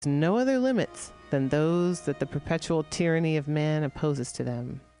no other limits than those that the perpetual tyranny of man imposes to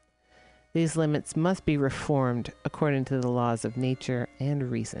them. These limits must be reformed according to the laws of nature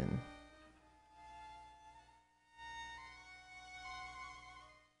and reason.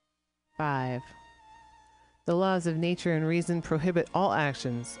 Five. The laws of nature and reason prohibit all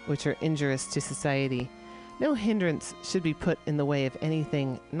actions which are injurious to society. No hindrance should be put in the way of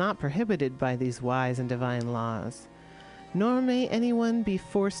anything not prohibited by these wise and divine laws, nor may anyone be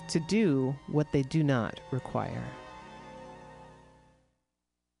forced to do what they do not require.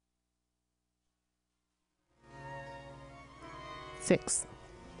 Six.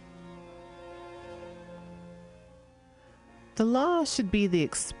 The law should be the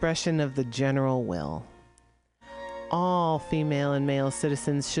expression of the general will. All female and male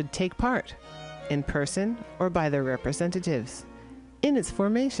citizens should take part, in person or by their representatives, in its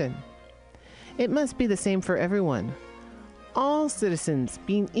formation. It must be the same for everyone. All citizens,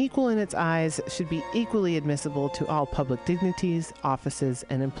 being equal in its eyes, should be equally admissible to all public dignities, offices,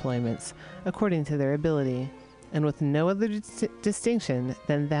 and employments, according to their ability, and with no other distinction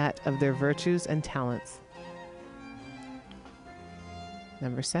than that of their virtues and talents.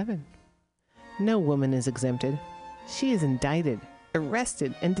 Number 7. No woman is exempted. She is indicted,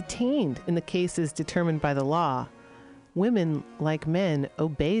 arrested, and detained in the cases determined by the law. Women, like men,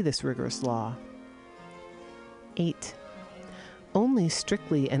 obey this rigorous law. 8. Only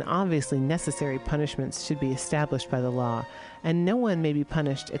strictly and obviously necessary punishments should be established by the law, and no one may be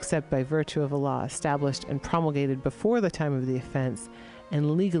punished except by virtue of a law established and promulgated before the time of the offense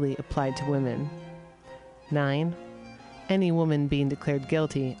and legally applied to women. 9. Any woman being declared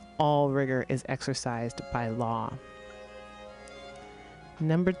guilty, all rigor is exercised by law.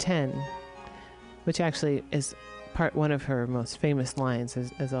 Number 10, which actually is part one of her most famous lines,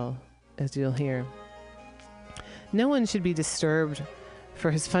 as you'll hear. No one should be disturbed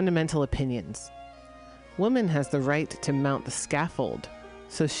for his fundamental opinions. Woman has the right to mount the scaffold,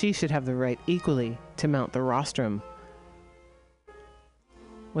 so she should have the right equally to mount the rostrum.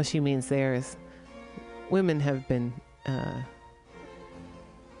 What she means there is women have been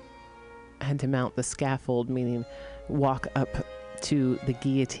had to mount the scaffold, meaning walk up to the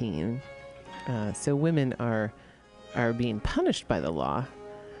guillotine. So women are being punished by the law,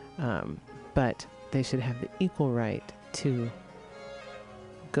 but they should have the equal right to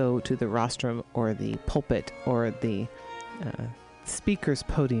go to the rostrum or the pulpit or the speaker's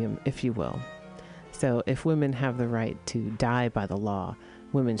podium, if you will. So if women have the right to die by the law,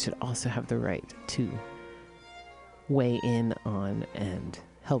 women should also have the right to weigh in on and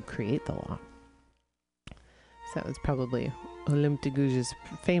help create the law. So that was probably Olympe de Gouges'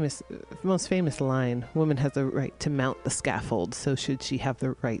 most famous line, woman has the right to mount the scaffold, so should she have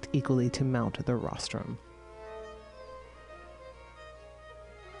the right equally to mount the rostrum.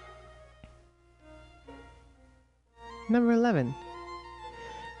 Number 11.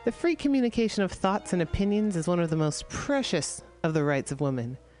 The free communication of thoughts and opinions is one of the most precious of the rights of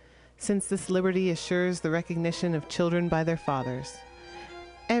women, since this liberty assures the recognition of children by their fathers.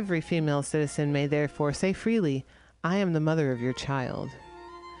 Every female citizen may therefore say freely, I am the mother of your child.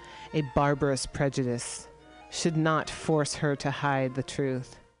 A barbarous prejudice should not force her to hide the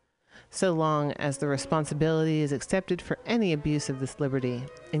truth, so long as the responsibility is accepted for any abuse of this liberty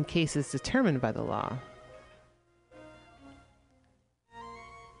in cases determined by the law.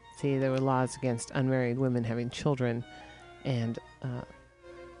 See, there were laws against unmarried women having children, and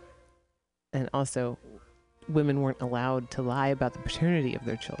also women weren't allowed to lie about the paternity of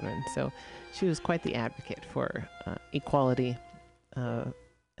their children. So she was quite the advocate for equality and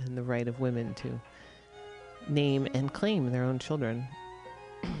the right of women to name and claim their own children.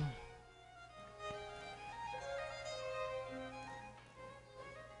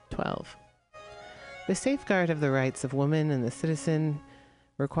 12. The safeguard of the rights of woman and the citizen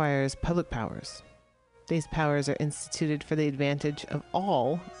requires public powers. These powers are instituted for the advantage of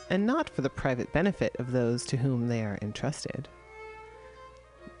all and not for the private benefit of those to whom they are entrusted.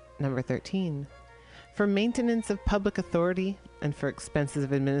 Number 13. For maintenance of public authority and for expenses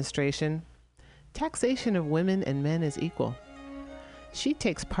of administration, taxation of women and men is equal. She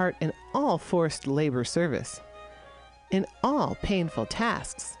takes part in all forced labor service, in all painful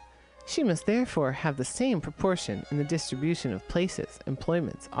tasks. She must therefore have the same proportion in the distribution of places,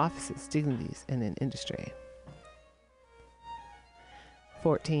 employments, offices, dignities, and in industry.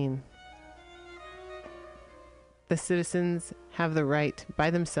 14. The citizens have the right,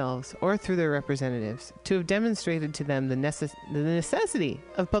 by themselves or through their representatives, to have demonstrated to them the necessity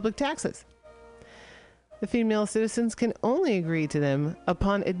of public taxes. The female citizens can only agree to them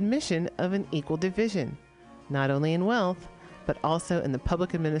upon admission of an equal division, not only in wealth, but also in the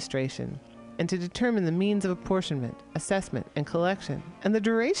public administration, and to determine the means of apportionment, assessment, and collection, and the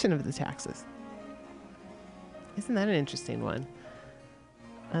duration of the taxes. Isn't that an interesting one?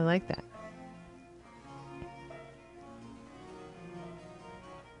 I like that.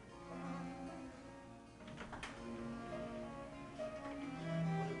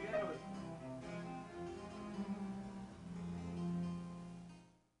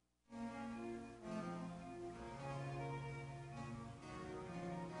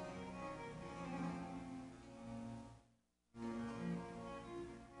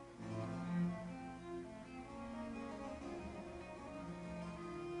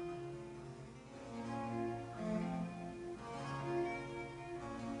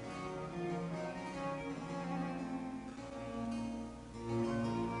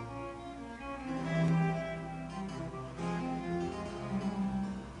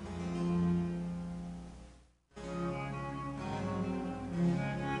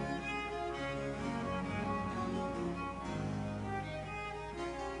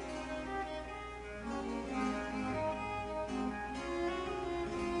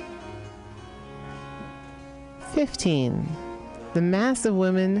 "15. The mass of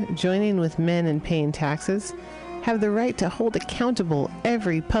women joining with men in paying taxes have the right to hold accountable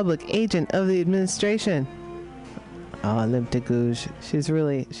every public agent of the administration." Oh, Limp de Gouge. She's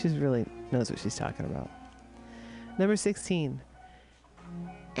really knows what she's talking about. Number 16.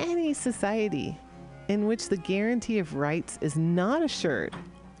 Any society in which the guarantee of rights is not assured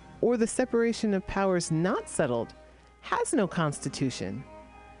or the separation of powers not settled has no constitution.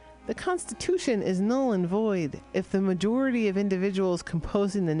 The Constitution is null and void if the majority of individuals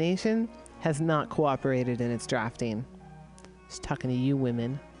composing the nation has not cooperated in its drafting. Just talking to you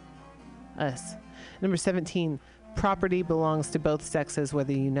women. Us. Number 17. Property belongs to both sexes,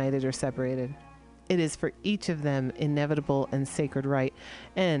 whether united or separated. It is for each of them inevitable and sacred right,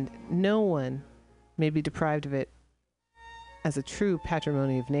 and no one may be deprived of it as a true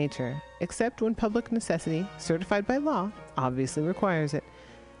patrimony of nature, except when public necessity, certified by law, obviously requires it,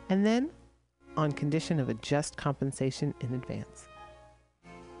 and then on condition of a just compensation in advance.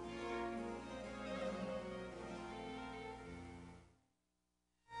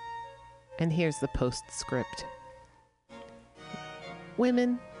 And here's the postscript.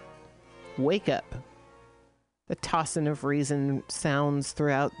 Women, wake up. The tossing of reason sounds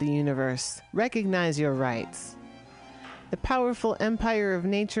throughout the universe. Recognize your rights. The powerful empire of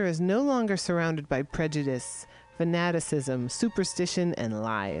nature is no longer surrounded by prejudice, fanaticism, superstition, and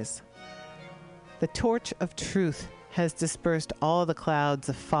lies. The torch of truth has dispersed all the clouds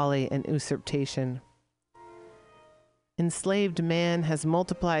of folly and usurpation. Enslaved man has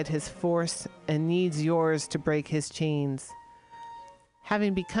multiplied his force and needs yours to break his chains.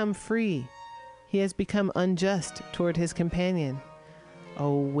 Having become free, he has become unjust toward his companion.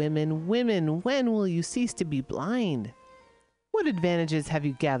 Oh, women, women, when will you cease to be blind? What advantages have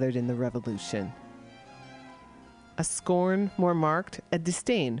you gathered in the revolution? A scorn more marked, a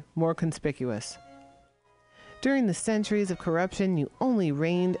disdain more conspicuous. During the centuries of corruption, you only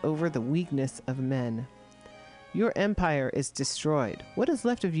reigned over the weakness of men. Your empire is destroyed. What is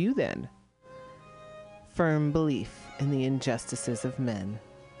left of you then? Firm belief in the injustices of men.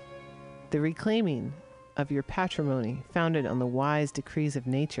 The reclaiming of your patrimony founded on the wise decrees of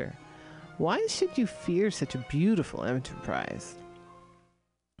nature. Why should you fear such a beautiful enterprise?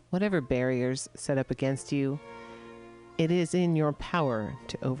 Whatever barriers set up against you, it is in your power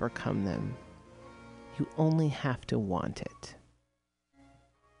to overcome them. You only have to want it.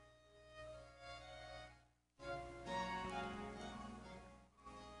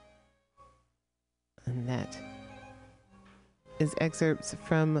 And that is excerpts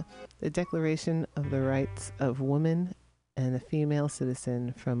from the Declaration of the Rights of Woman and a Female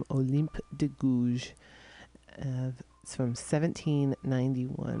Citizen from Olympe de Gouges. It's from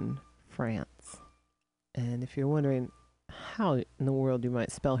 1791, France. And if you're wondering how in the world you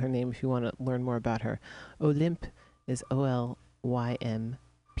might spell her name if you want to learn more about her, Olympe is Olympe,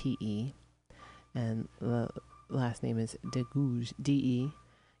 and the last name is de Gouges, D-E,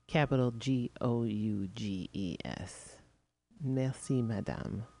 capital Gouges. Merci,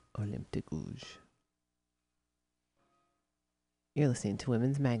 Madame Olympe de Gouges. You're listening to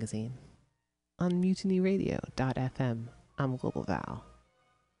Women's Magazine on MutinyRadio.fm. I'm Global Val.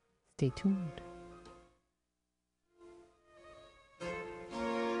 Stay tuned.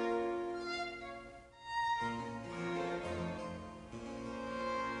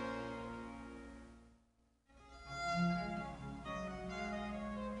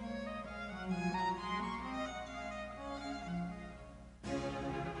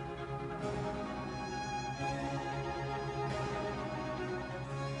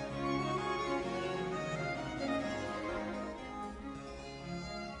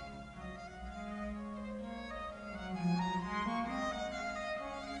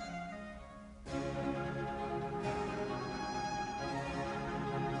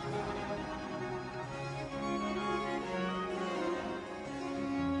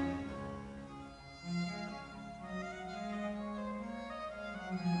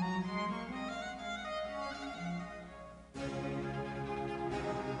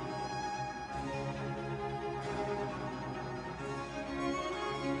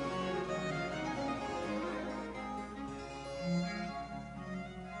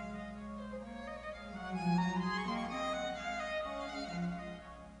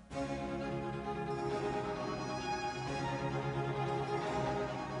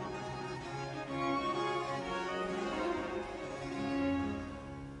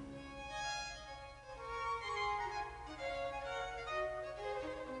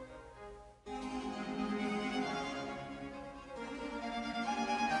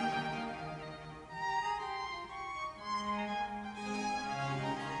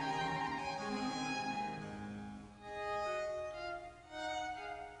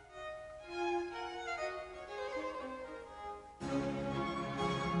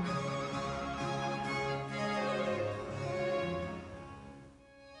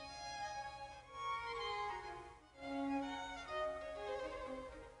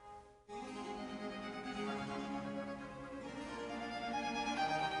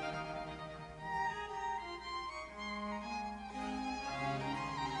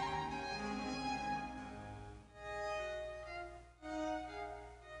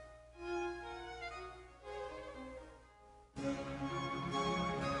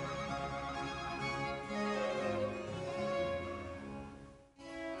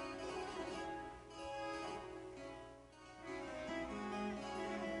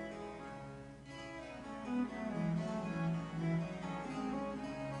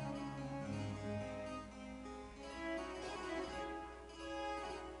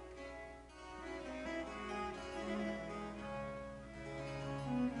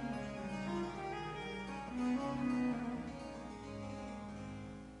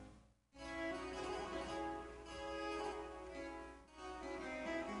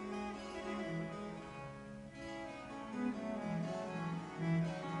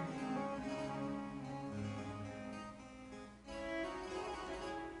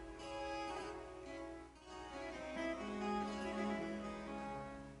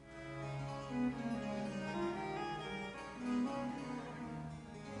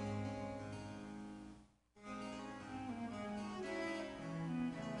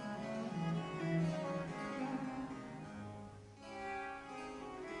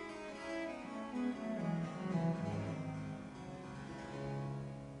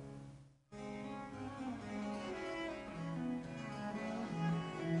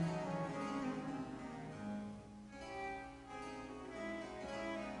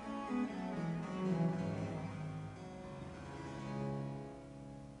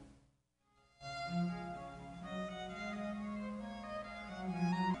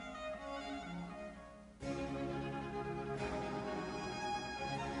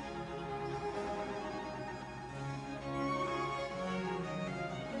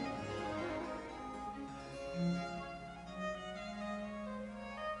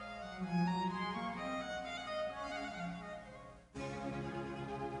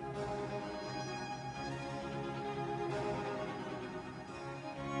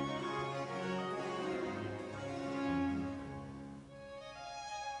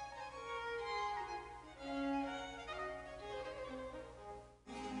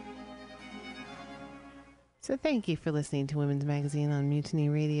 So thank you for listening to Women's Magazine on Mutiny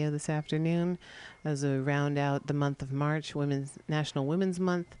Radio this afternoon. As we round out the month of March, National Women's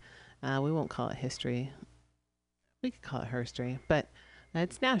Month. We won't call it history. We could call it herstory, but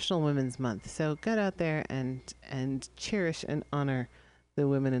it's National Women's Month. So get out there and cherish and honor the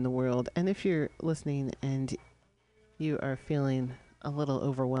women in the world. And if you're listening and you are feeling a little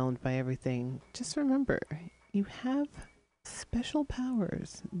overwhelmed by everything, just remember, you have special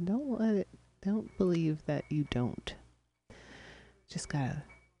powers. Don't believe that you don't. Just gotta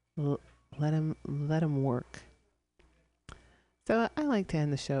let them work. So I like to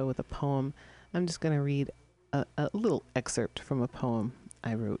end the show with a poem. I'm just gonna read a little excerpt from a poem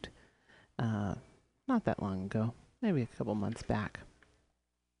I wrote not that long ago, maybe a couple months back.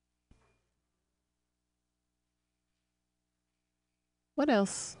 What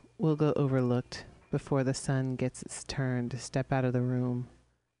else will go overlooked before the sun gets its turn to step out of the room?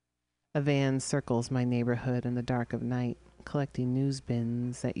 A van circles my neighborhood in the dark of night, collecting news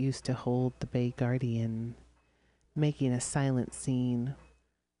bins that used to hold the Bay Guardian, making a silent scene,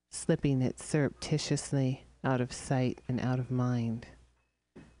 slipping it surreptitiously out of sight and out of mind,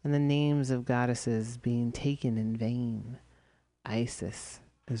 and the names of goddesses being taken in vain. Isis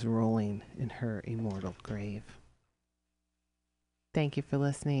is rolling in her immortal grave. Thank you for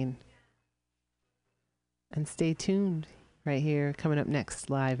listening. And stay tuned. Right here, coming up next,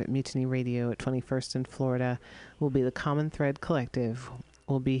 live at Mutiny Radio at 21st in Florida, will be the Common Thread Collective.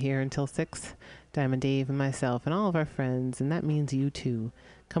 We'll be here until 6, Diamond Dave and myself and all of our friends, and that means you too.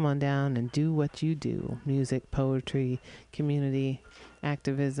 Come on down and do what you do. Music, poetry, community,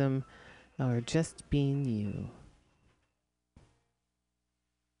 activism, or just being you.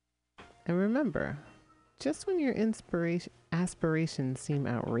 And remember, just when your aspirations seem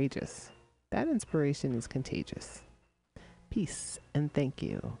outrageous, that inspiration is contagious. Peace and thank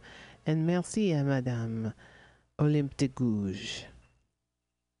you. And merci à Madame Olympe de Gouges.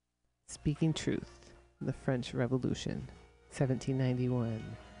 Speaking Truth, the French Revolution, 1791.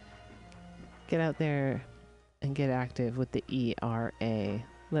 Get out there and get active with the ERA.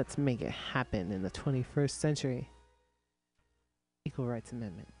 Let's make it happen in the 21st century. Equal Rights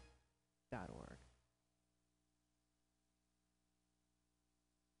Amendment.org.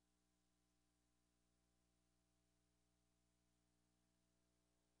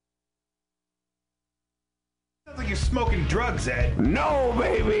 Sounds like you're smoking drugs, Ed. No,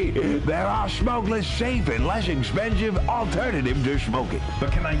 baby! There are smokeless, safe, and less expensive alternative to smoking.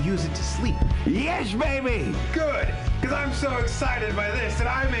 But can I use it to sleep? Yes, baby! Good, because I'm so excited by this that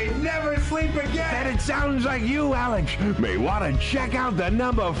I may never sleep again. And it sounds like you, Alex, may want to check out the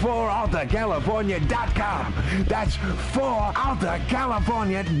number 4AltaCalifornia.com. That's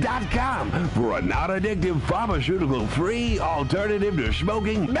 4AltaCalifornia.com for a non-addictive, pharmaceutical-free alternative to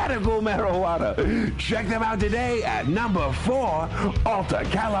smoking medical marijuana. Check them out today at number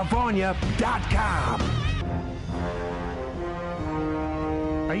 4AltaCalifornia.com.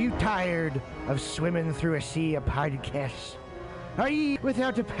 Are you tired of swimming through a sea of podcasts? Are ye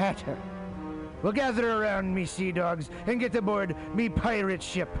without a patter? Well, gather around me, sea dogs, and get aboard me pirate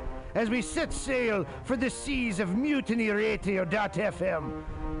ship as we set sail for the seas of MutinyRadio.fm.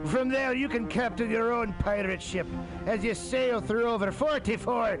 From there, you can captain your own pirate ship as you sail through over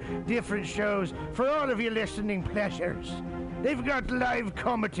 44 different shows for all of your listening pleasures. They've got live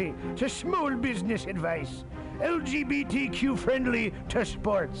comedy to small business advice, LGBTQ friendly to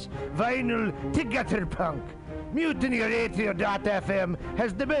sports, vinyl to gutter punk. MutinyRadio.fm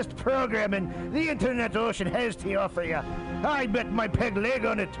has the best programming the internet ocean has to offer you. I bet my peg leg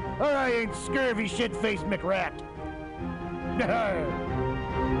on it, or I ain't scurvy shit-faced McRat.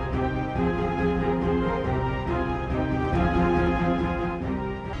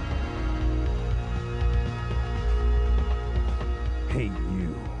 Hey,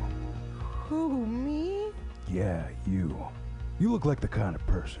 you. Who, me? Yeah, you. You look like the kind of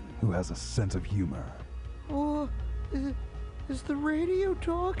person who has a sense of humor. Oh, is the radio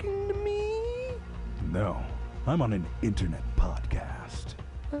talking to me? No, I'm on an internet podcast.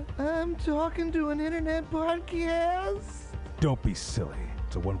 I'm talking to an internet podcast? Don't be silly.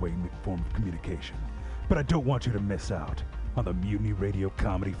 It's a one-way form of communication. But I don't want you to miss out on the Mutiny Radio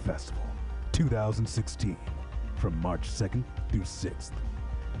Comedy Festival 2016 from March 2nd through 6th.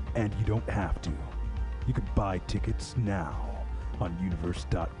 And you don't have to. You can buy tickets now on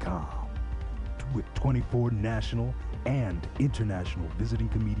universe.com. With 24 national and international visiting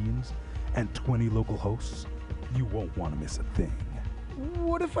comedians and 20 local hosts, you won't want to miss a thing.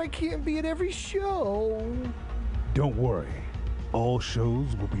 What if I can't be at every show? Don't worry. All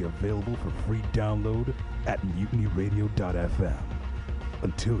shows will be available for free download at mutinyradio.fm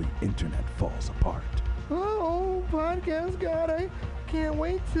until the internet falls apart. Oh, podcast God, I can't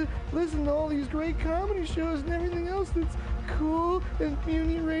wait to listen to all these great comedy shows and everything else that's cool and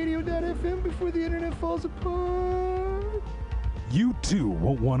MutinyRadio.fm before the internet falls apart. You too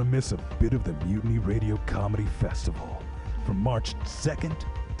won't want to miss a bit of the Mutiny Radio Comedy Festival from March 2nd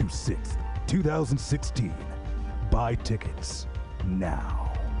through 6th, 2016. Buy tickets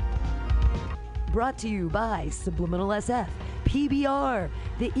now. Brought to you by Subliminal SF, PBR,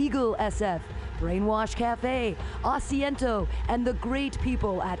 The Eagle SF, Brainwash Cafe, Asiento, and the great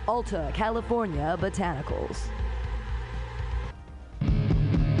people at Alta California Botanicals.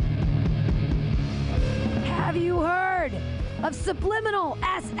 Have you heard of Subliminal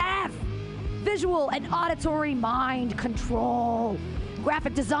SF? Visual and auditory mind control.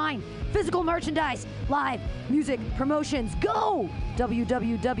 Graphic design, physical merchandise, live music promotions. Go!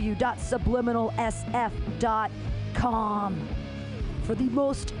 www.subliminalsf.com for the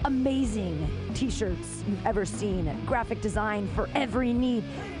most amazing t-shirts you've ever seen. Graphic design for every need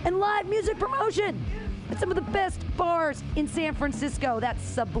and live music promotion at some of the best bars in San Francisco. That's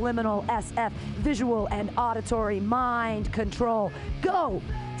Subliminal SF, visual and auditory mind control. Go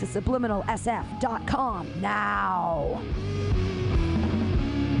to subliminalsf.com now.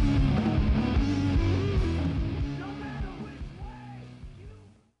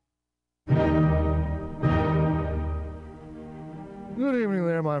 Good evening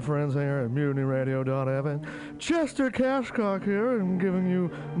there, my friends here at MutinyRadio.fm. Chester Cashcock here, and giving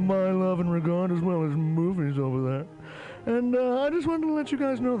you my love and regard as well as movies over there. And I just wanted to let you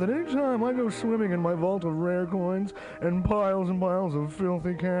guys know that anytime I go swimming in my vault of rare coins and piles of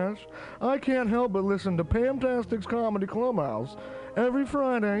filthy cash, I can't help but listen to Pamtastic's Comedy Clubhouse every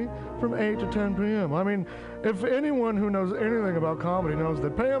Friday from 8 to 10 p.m. I mean, if anyone who knows anything about comedy knows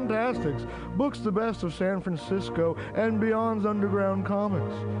that Pamtastics books the best of San Francisco and beyond's underground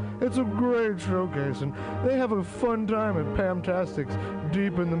comics. It's a great showcase, and they have a fun time at Pamtastics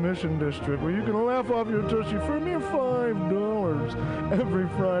deep in the Mission District, where you can laugh off your tushy for a mere $5 every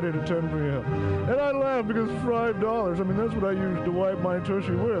Friday to 10 p.m. And I laugh because $5, I mean, that's what I use to wipe my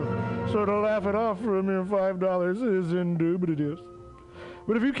tushy with. So to laugh it off for a mere $5 is indubitious.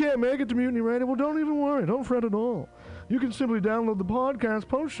 But if you can't make it to Mutiny Radio, well, don't even worry. Don't fret at all. You can simply download the podcast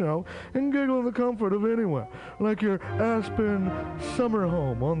post-show and giggle in the comfort of anywhere, like your Aspen summer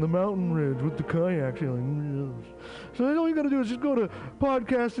home on the mountain ridge with the kayak feeling. So all you got to do is just go to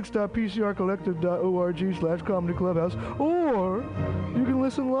podcastics.pcrcollective.org/comedy clubhouse, or you can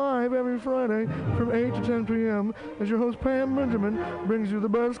listen live every Friday from 8 to 10 p.m. as your host Pam Benjamin brings you the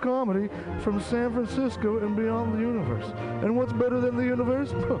best comedy from San Francisco and beyond the universe. And what's better than the universe?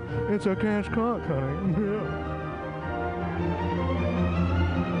 It's a cash cock, honey. Yeah.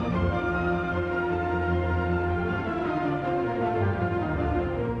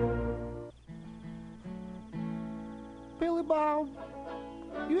 Billy Bob,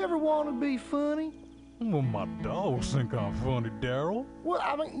 you ever want to be funny? Well, my dogs think I'm funny, Daryl. Well,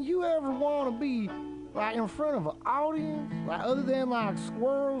 I mean, you ever want to be, like, in front of an audience? Like, other than, like,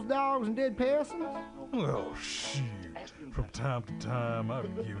 squirrels, dogs, and dead peasants? Oh, shit. From time to time,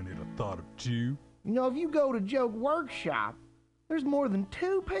 I've given it a thought or two. You know, if you go to Joke Workshop, there's more than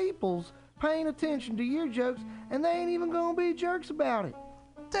 2 peoples paying attention to your jokes, and they ain't even gonna be jerks about it.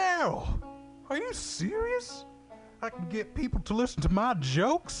 Daryl, are you serious? I can get people to listen to my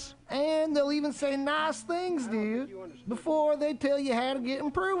jokes? And they'll even say nice things, dude, before they tell you how to get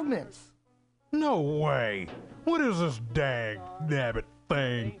improvements. No way. What is this dag-nabbit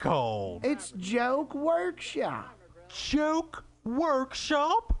thing called? It's Joke Workshop. Joke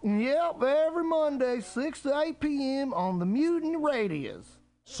Workshop? Yep, every Monday, 6 to 8 p.m. on the Mutiny Radios.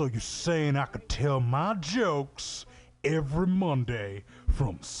 So you're saying I could tell my jokes every Monday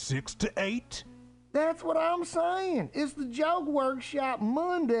from 6 to 8? That's what I'm saying. It's the Joke Workshop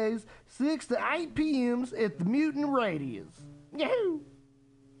Mondays, 6 to 8 p.m. at the Mutiny Radios. Yahoo!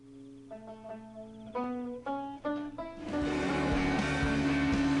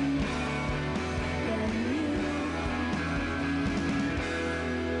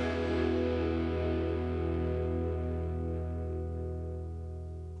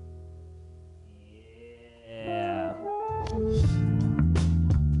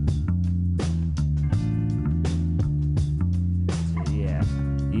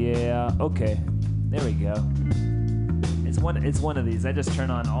 Yeah, okay. There we go. It's one of these. I just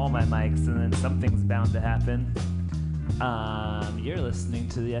turn on all my mics and then something's bound to happen. You're listening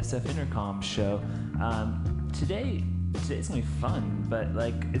to the SF Intercom show. Today's gonna be fun, but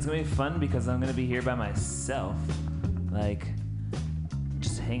like it's gonna be fun because I'm gonna be here by myself. Like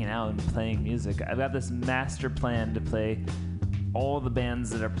just hanging out and playing music. I've got this master plan to play all the bands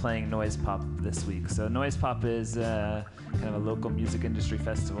that are playing Noise Pop this week. So Noise Pop is kind of a local music industry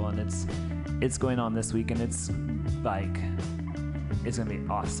festival, and it's going on this week, and it's gonna be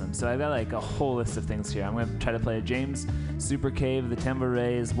awesome. So I've got like a whole list of things here. I'm gonna try to play James, Super Cave, The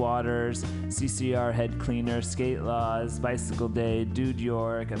Tambourets, Waters, CCR, Head Cleaner, Skate Laws, Bicycle Day, Dude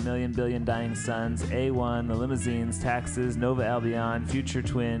York, A Million Billion Dying Suns, A1, The Limousines, Taxes, Nova Albion, Future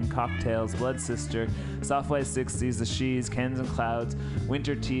Twin, Cocktails, Blood Sister, Software 60s, The Shees, Cans and Clouds,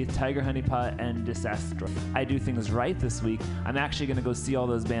 Winter Teeth, Tiger Honeypot, and Disaster. I Do Things Right this week. I'm actually gonna go see all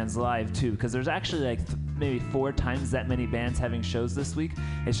those bands live too, because there's actually like maybe 4 times that many bands having shows this week.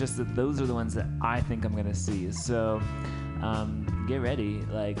 It's just that those are the ones that I think I'm gonna see. So get ready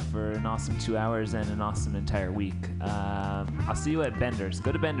for an awesome 2 hours and an awesome entire week. I'll see you at Bender's.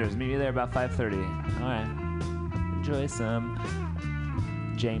 Go to Bender's. Meet me there about 5:30. All right. Enjoy some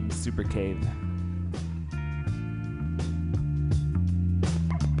James Super Cave.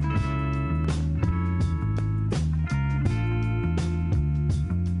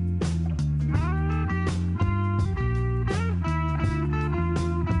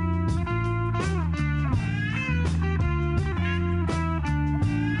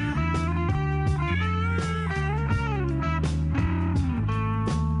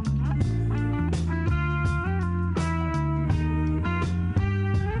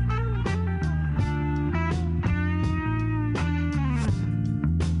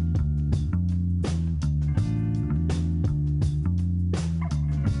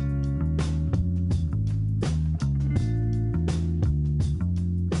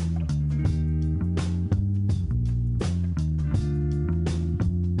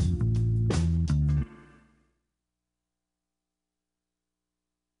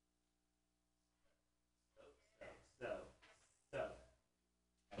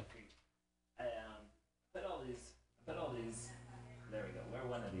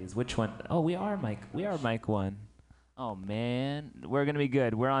 Which one? Oh, we are mic 1. Oh man, we're gonna be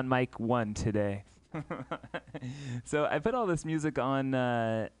good. We're on mic 1 today. So I put all this music on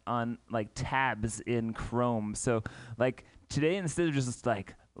like tabs in Chrome. So like today, instead of just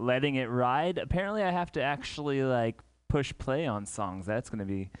like letting it ride, apparently I have to actually like push play on songs. That's gonna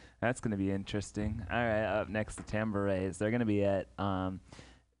be interesting. All right, up next, the Tambourets. They're gonna be at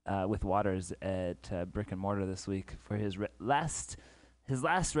with Waters at Brick and Mortar this week for his last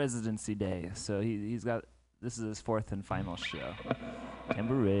residency day. So he's got, this is his 4th and final show.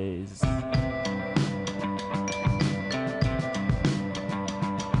 Tambourets.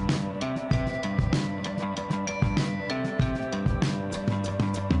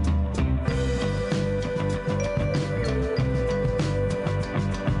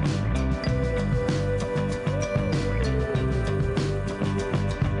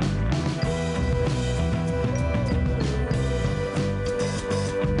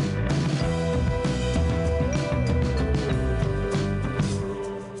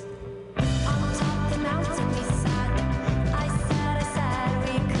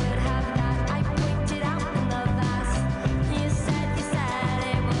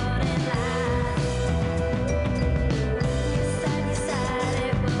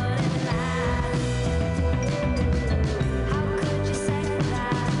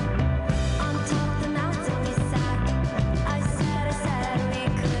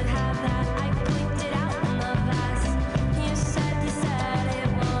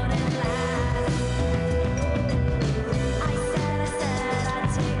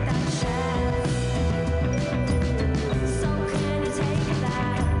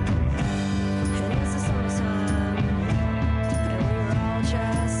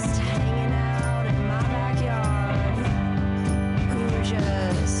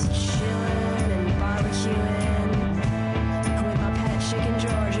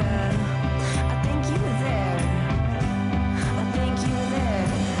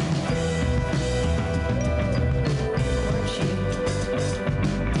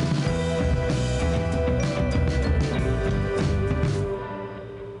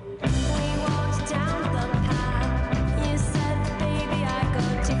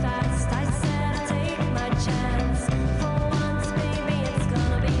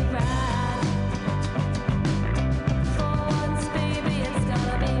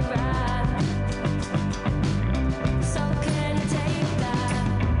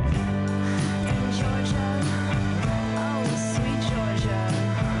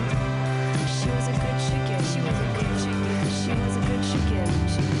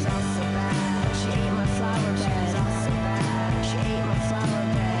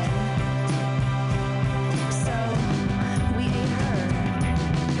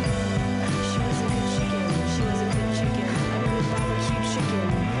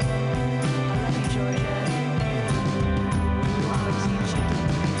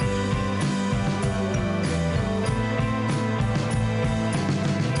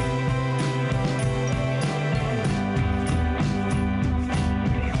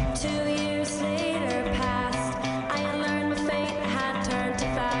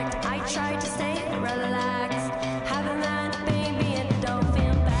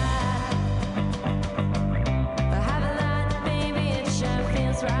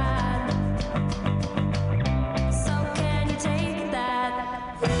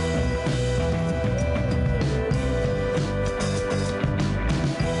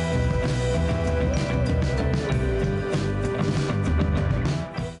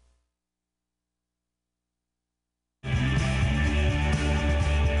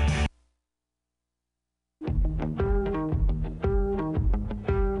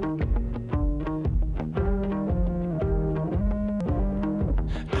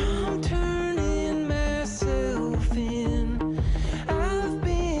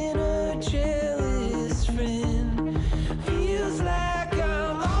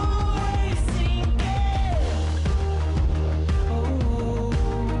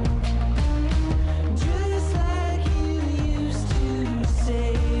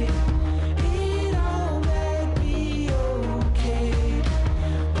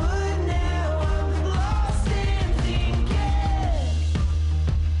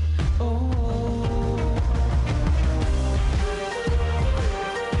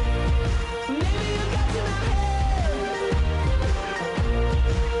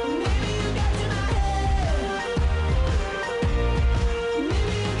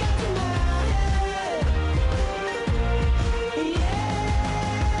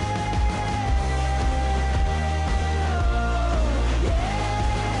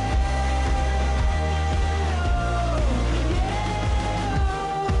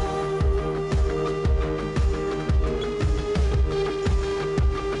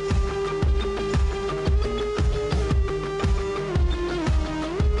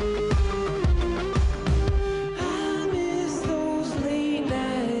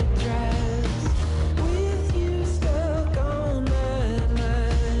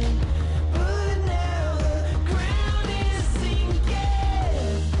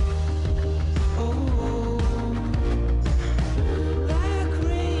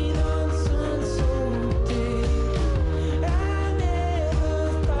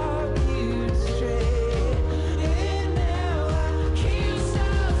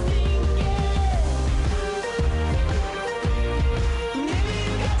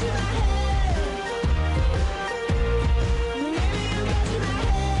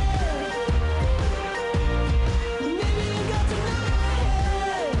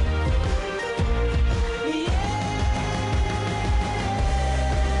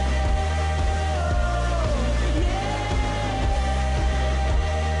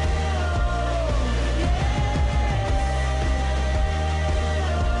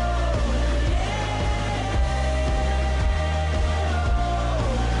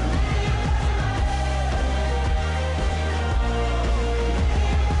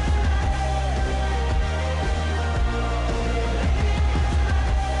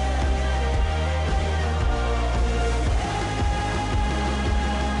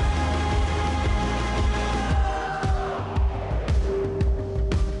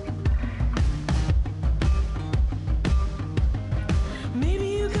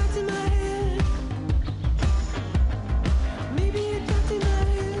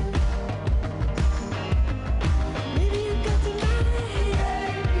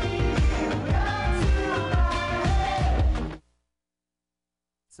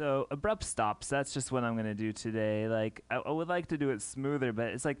 So abrupt stops, that's just what I'm going to do today. Like, I would like to do it smoother, but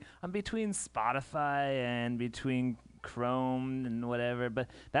it's like I'm between Spotify and between Chrome and whatever, but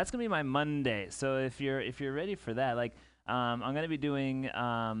that's going to be my Monday. So if you're ready for that, like, I'm going to be doing,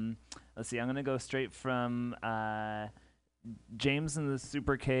 let's see, I'm going to go straight from James and the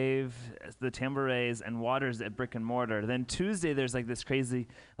Super Cave, the Tambourets, and Waters at Brick and Mortar. Then Tuesday, there's like this crazy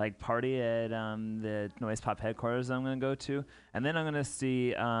like party at the Noise Pop headquarters I'm going to go to. And then I'm going to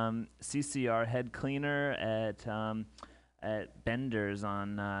see CCR Head Cleaner at Bender's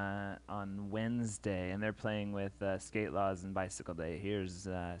on Wednesday. And they're playing with Skate Laws and Bicycle Day. Here's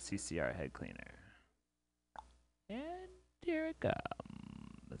CCR Head Cleaner. And here it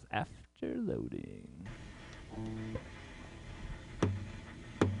comes after loading.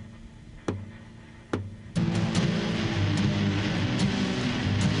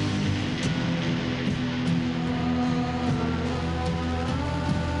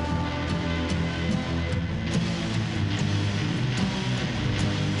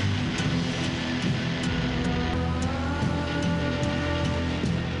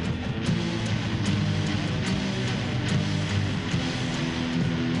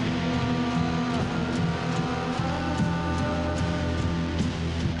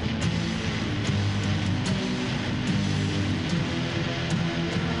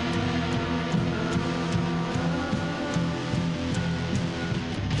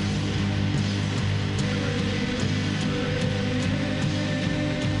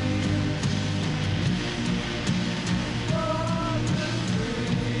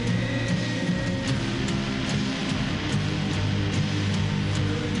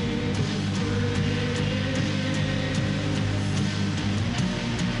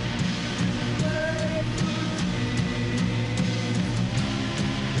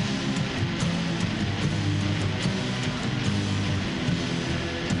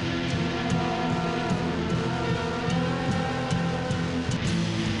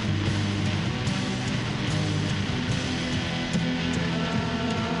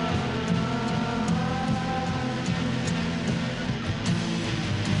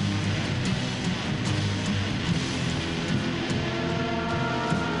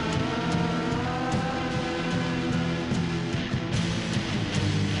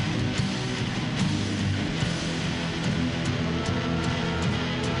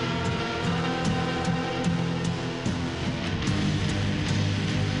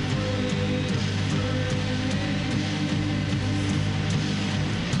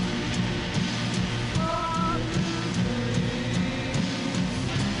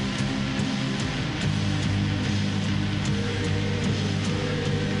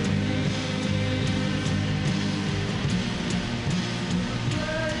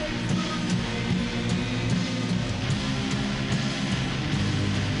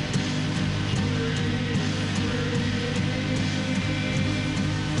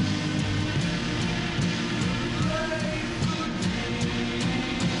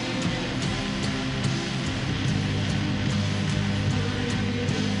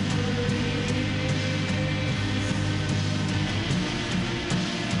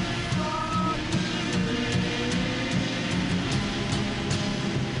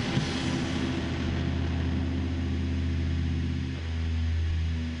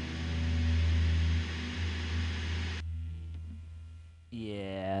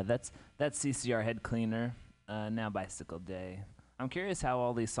 That's CCR Head Cleaner, now Bicycle Day. I'm curious how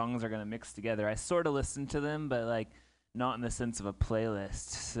all these songs are going to mix together. I sort of listened to them, but like not in the sense of a playlist.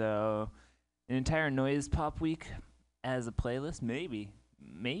 So an entire Noise Pop week as a playlist? Maybe.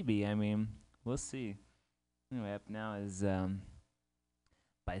 I mean, we'll see. Anyway, up now is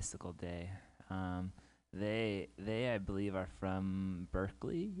Bicycle Day. They I believe are from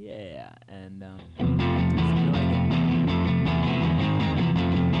Berkeley. Yeah, and I feel like it.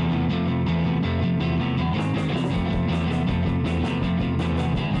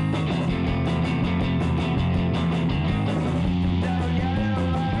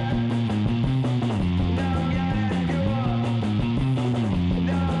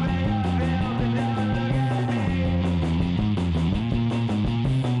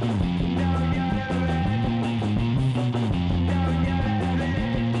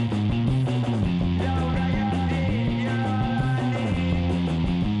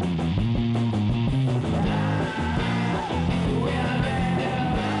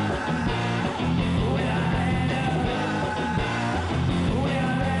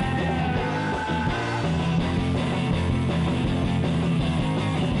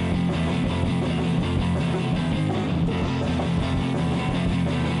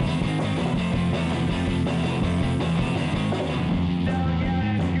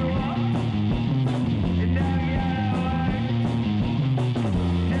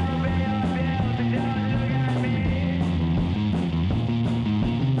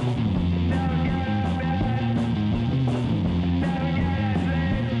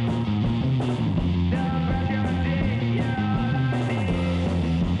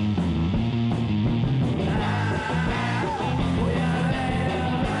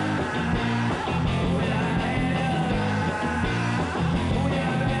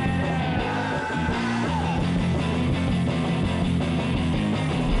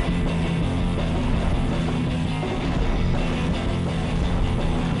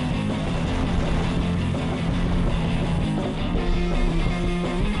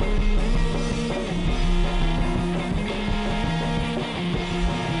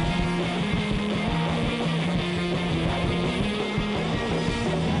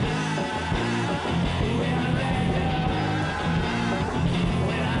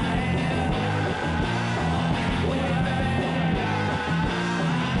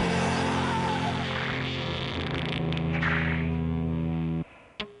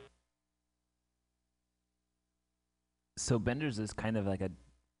 So Bender's is kind of like a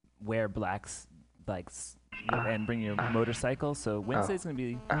wear blacks, and bring your motorcycle. So Wednesday's gonna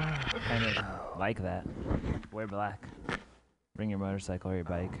be kind of like that. Wear black, bring your motorcycle or your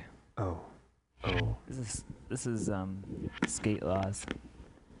bike. Oh. This is Skate Laws.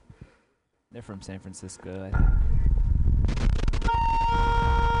 They're from San Francisco, I think.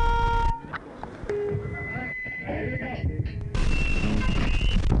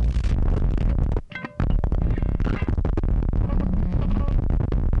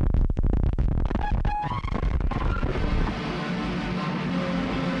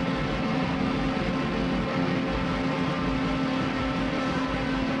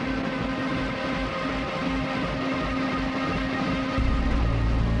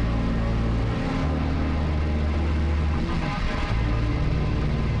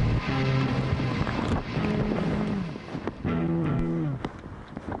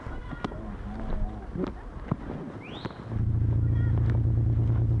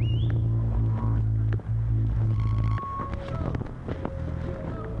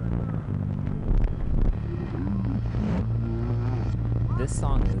 This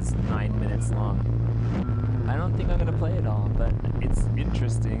song is 9 minutes long. I don't think I'm gonna play it all, but it's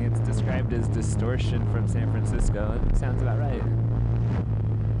interesting. It's described as distortion from San Francisco. It sounds about right.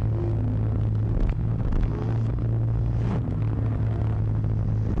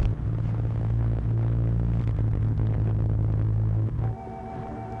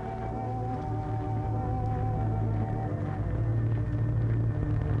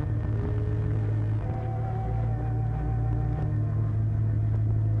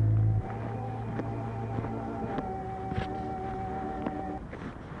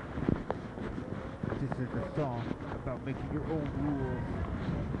 This is a song about making your own rules.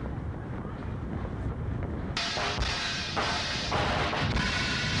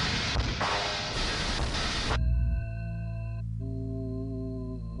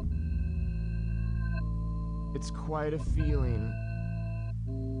 It's quite a feeling.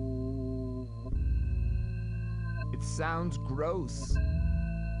 It sounds gross.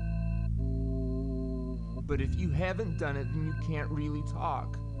 But if you haven't done it, then you can't really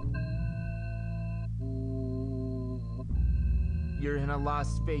talk. You're in a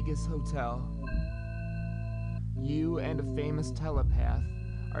Las Vegas hotel. You and a famous telepath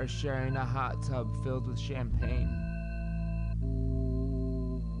are sharing a hot tub filled with champagne.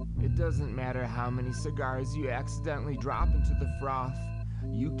 It doesn't matter how many cigars you accidentally drop into the froth,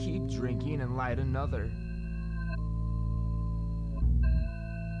 you keep drinking and light another.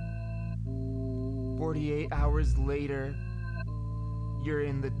 48 hours later, you're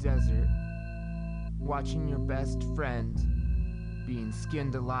in the desert, watching your best friend being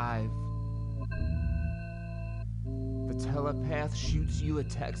skinned alive. The telepath shoots you a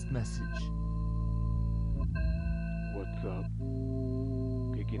text message. What's up?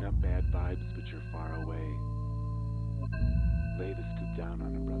 Picking up bad vibes, but you're far away. Lay the scoop down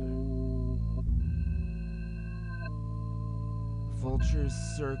on it, brother. Vultures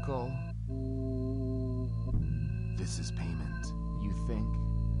circle. This is payment, you think.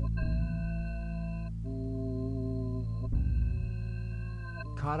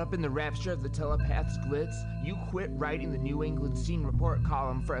 Caught up in the rapture of the telepath's glitz, you quit writing the New England Scene Report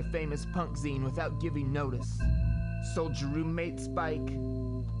column for a famous punk zine without giving notice. Sold your roommate Spike,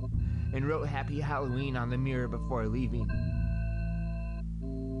 and wrote Happy Halloween on the mirror before leaving.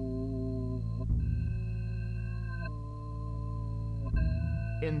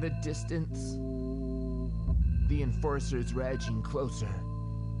 In the distance, the enforcers were edging closer.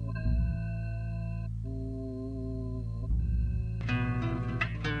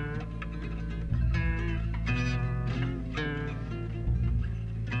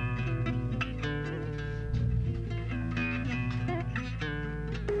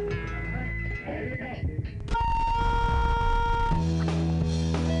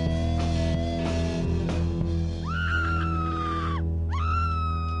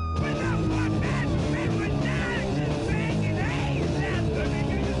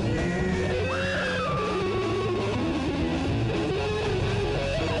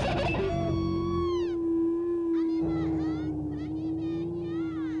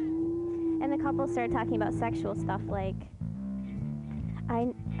 Started talking about sexual stuff like,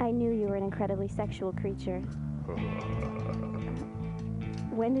 I knew you were an incredibly sexual creature.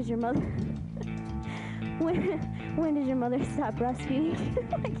 When did your mother when did your mother stop breastfeeding?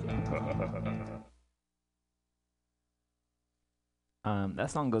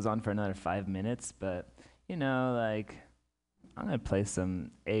 That song goes on for another 5 minutes, but you know, like, I'm gonna play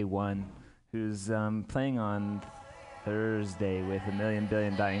some A1, who's playing on Thursday with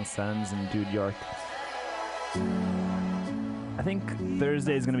 1,000,000,000 Dying Suns and Dude York. I think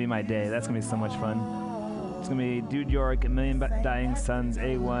Thursday is going to be my day. That's going to be so much fun. It's going to be Dude York, A Million Dying Suns,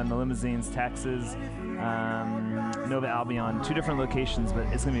 A1, The Limousines, Taxes, Nova Albion. 2 different locations, but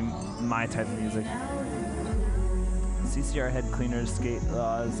it's going to be my type of music. CCR Head Cleaners, Skate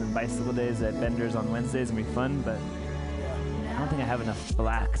Laws, and Bicycle Days at Bender's on Wednesdays is going to be fun, but I don't think I have enough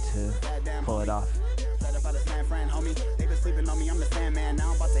black to pull it off. They been sleeping on me, I'm the Sandman.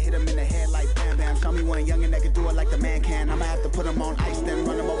 Now I'm about to hit him in the head like bam bam. Show me one youngin' that can do it like the man can. I'ma have to put him on ice, then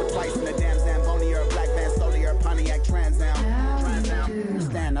run him over twice in the damn Zamboni or a black van, slowly or a Pontiac Trans Am.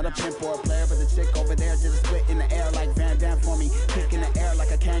 Understand, not a pimp or a player, but the chick over there did a split in the air like Van Damme for me. Kick in the air like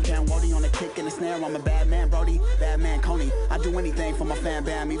a can-can, Wody on the kick in the snare. I'm a bad man, Brody, bad man, Coney. I do anything for my fan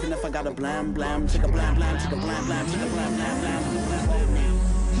bam, even if I got a blam blam, chicka blam blam, chicka blam blam, chicka blam blam blam.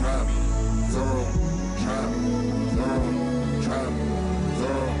 Trap, zero, trap, zero, trap,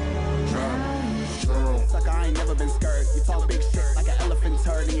 zero, trap, zero. Sucker, I ain't never been scared. You talk big shit like an elephant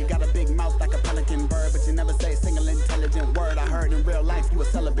turd, and you got a big mouth like a pelican bird, but you never say a single intelligent word. I heard in real life you a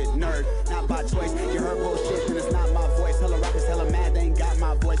celibate nerd, not by choice. You heard bullshit, and it's not my voice. Hella rappers, hella mad, they ain't got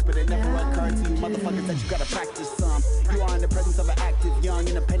my voice, but it never occurred to you motherfuckers that you gotta practice some. You are in the presence of an active, young,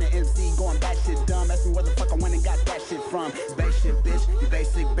 independent MC, going batshit dumb. Ask me where the fuck I went and got that shit from. Base shit, bitch, you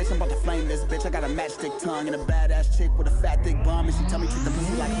basic bitch. I'm about to flame this bitch. I got a matchstick tongue and a badass chick with a fat thick bum, and she tell me treat the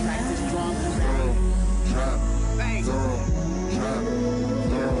pussy like a practice drum. Zero, trap, zero, trap,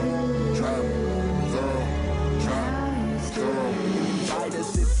 zero, trap, zero, trap, zero. Invite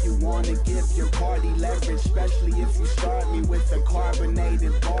us if you wanna give your party leverage, especially if you start me with a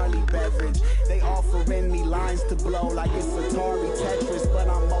carbonated barley beverage. They offering me lines to blow like it's Atari Tetris, but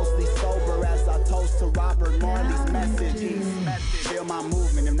I'm mostly sober as I toast to Robert Marley's message. Feel my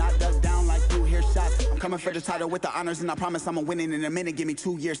movement, if not dug down like you hear shots. I'm coming for the title with the honors, and I promise I'm winning in a minute. Give me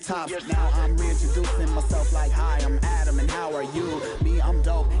 2 years tops. Now I'm reintroducing myself like, hi, I'm Adam, and how are you? Me, I'm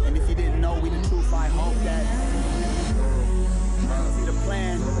dope, and if you didn't know we the truth, I hope that. See, the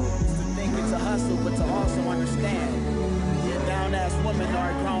plan is to think it's a hustle, but to also understand. You're a down-ass woman or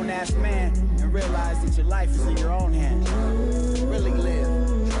a grown-ass man, and realize that your life is in your own hands. Really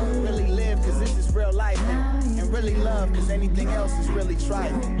live, cause this is real life, and really love, cause anything else is really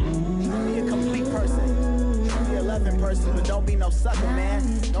trite. Be a complete person, be a loving person, but don't be no sucker, man.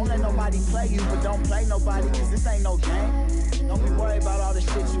 Don't let nobody play you, but don't play nobody, cause this ain't no game. Don't be worried about all the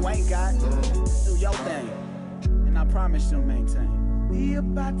shit you ain't got. Do your thing, and I promise you'll maintain. We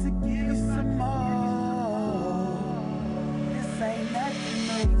about to give you some more. This ain't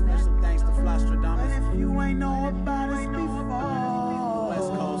nothing new. Special thanks to Flostradamus. If you ain't know about us before,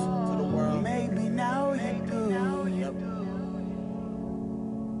 West Coast to the world, maybe now you do. Yep.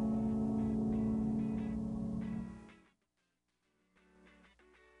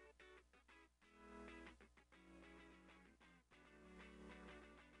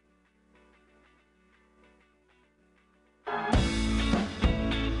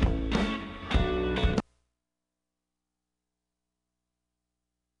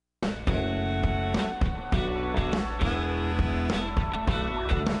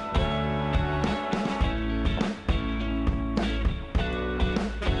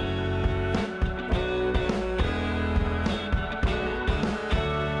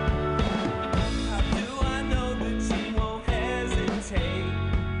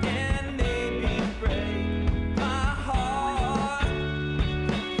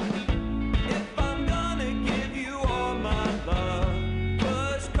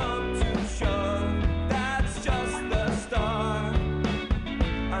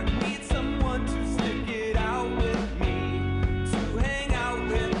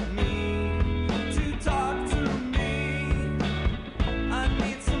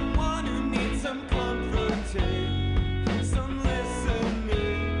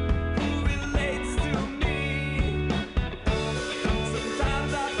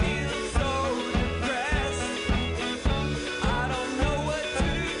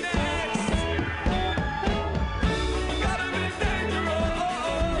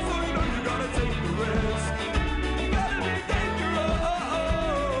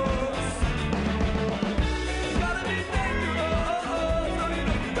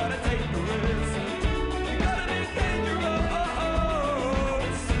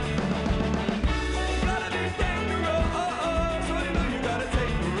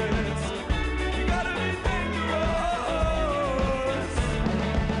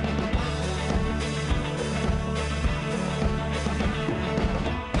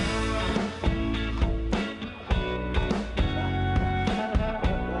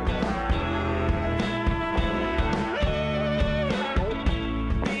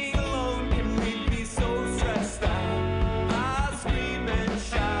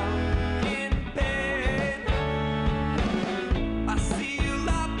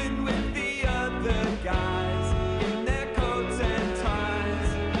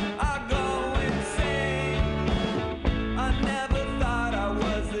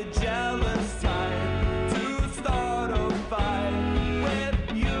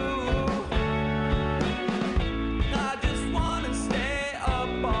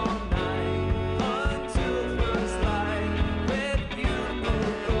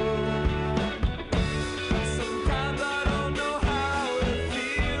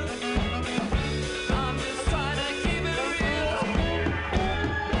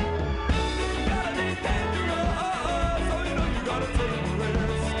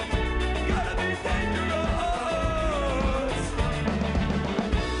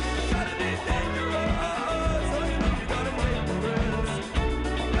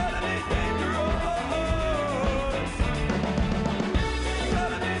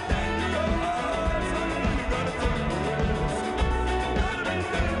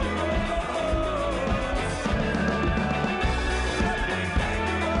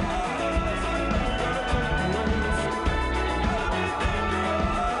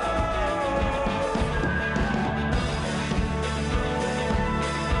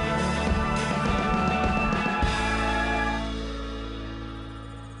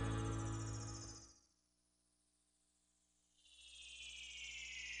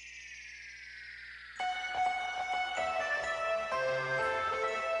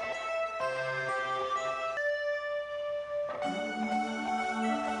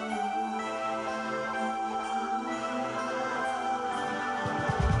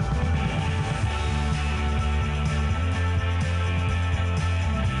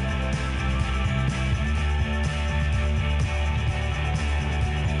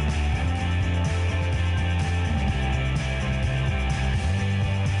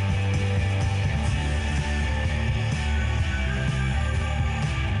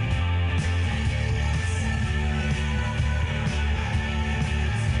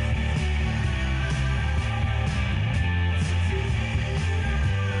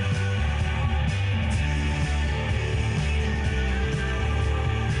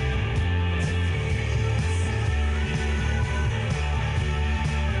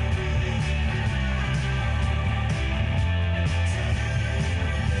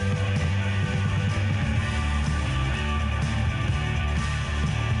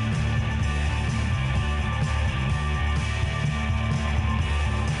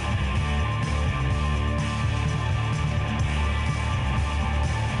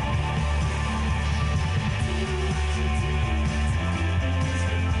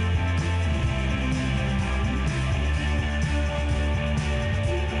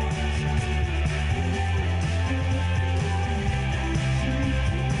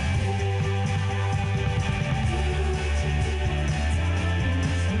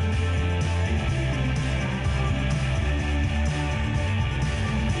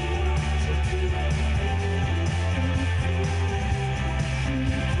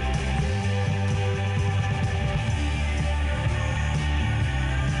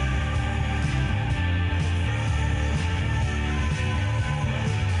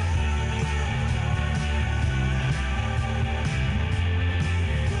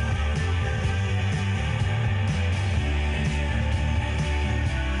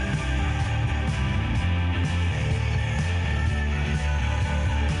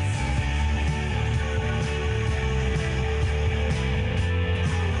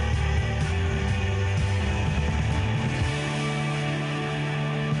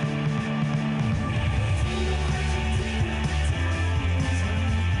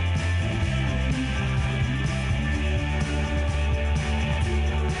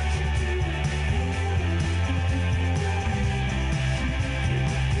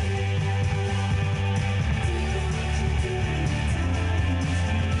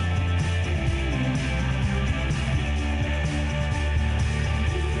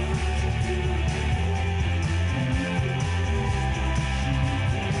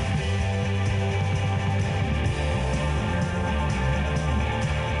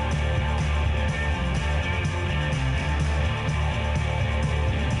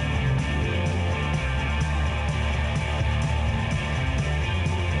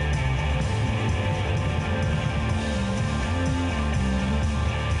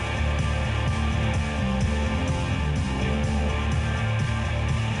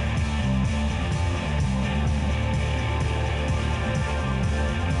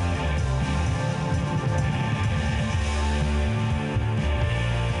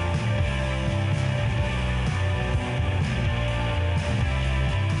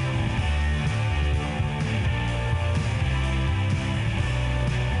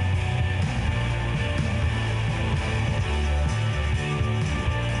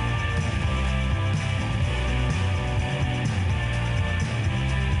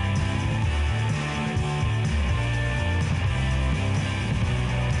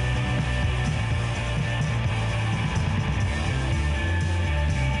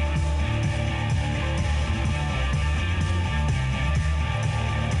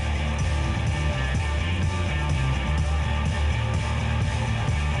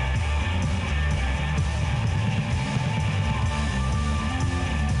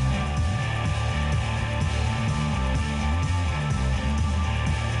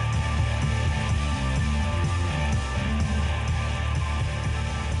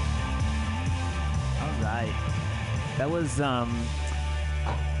 was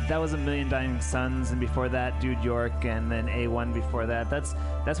A Million Dying Suns, and before that, Dude York, and then A1 before that. That's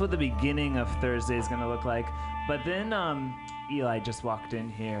what the beginning of Thursday is gonna look like. But then Eli just walked in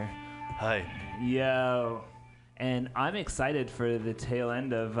here. Hi. Yo. And I'm excited for the tail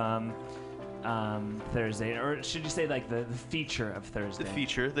end of Thursday, or should you say like the feature of Thursday? The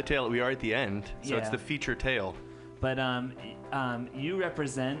feature, the tail. We are at the end, so it's Yeah. the feature tail. But you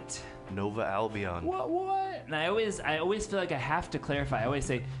represent Nova Albion. What? And I always feel like I have to clarify. I always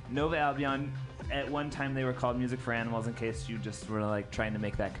say Nova Albion. At one time, they were called Music for Animals, in case you just were like trying to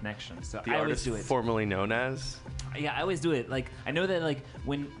make that connection. So The I always artist do it. formerly known as. Yeah, I always do it. Like I know that like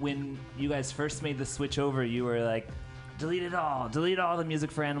when you guys first made the switch over, you were like, delete all the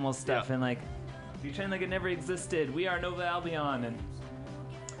Music for Animals stuff, and like you pretend like it never existed. We are Nova Albion, and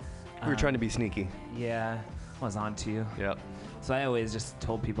We were trying to be sneaky. yeah, I was on to you. Yep. So I always just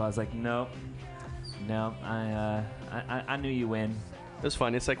told people, I was like, nope, I knew you win. It was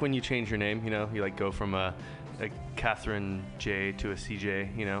fun. It's like when you change your name, you know, you like go from a Catherine J to a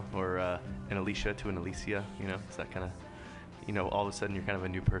CJ, you know, or an Alicia to an Alicia, you know. It's that kind of, you know, all of a sudden you're kind of a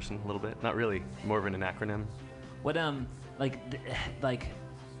new person a little bit. Not really, more of an acronym. What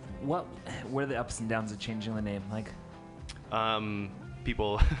what were the ups and downs of changing the name? Like,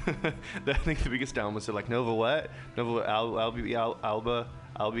 People, I think the biggest down was like Nova what? Nova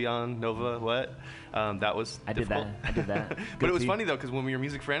Albion, Nova what? That was difficult. I did that. But it was funny though, because when we were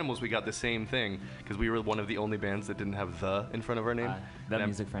Music for Animals, we got the same thing, because we were one of the only bands that didn't have the in front of our name.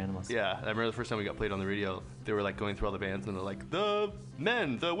 Music for Animals. Yeah, I remember the first time we got played on the radio, they were like going through all the bands, and they're like, the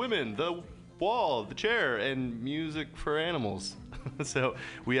men, the women, the wall, the chair, and Music for Animals. So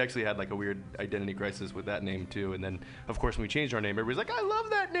we actually had like a weird identity crisis with that name too. And then, of course, when we changed our name, everybody's like, I love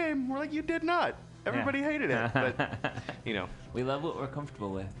that name. We're like, you did not. Everybody hated it. But, you know. We love what we're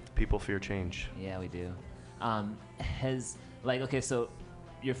comfortable with. People fear change. Yeah, we do. So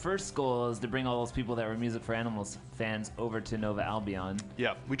your first goal is to bring all those people that were Music for Animals fans over to Nova Albion.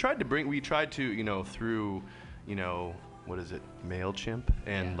 Yeah, we tried to, you know, through, you know, what is it, MailChimp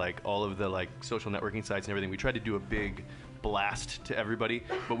and like all of the like social networking sites and everything. We tried to do a big blast to everybody,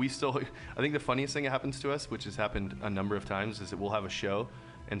 but we still, I think the funniest thing that happens to us, which has happened a number of times, is that we'll have a show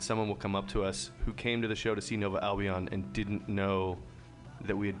and someone will come up to us who came to the show to see Nova Albion and didn't know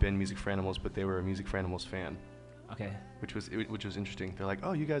that we had been Music for Animals, but they were a Music for Animals fan. Okay. Which was interesting. They're like,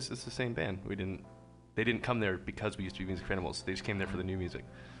 oh, you guys, it's the same band. They didn't come there because we used to be Music for Animals. They just came there for the new music.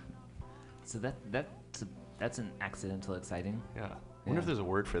 So that's an accidental exciting. Yeah. I wonder if there's a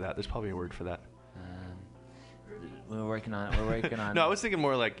word for that. There's probably a word for that. We're working on it. No, I was thinking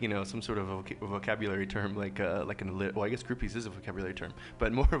more like, you know, some sort of vocabulary term, well, I guess groupies is a vocabulary term,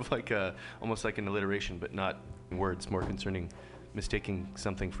 but more of like almost like an alliteration, but not words, more concerning mistaking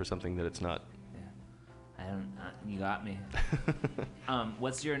something for something that it's not. Yeah. You got me.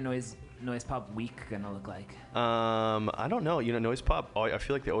 What's your noise pop week gonna look like? I don't know. You know, noise pop, I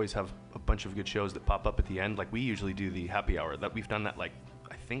feel like they always have a bunch of good shows that pop up at the end. Like we usually do the happy hour. That we've done that like,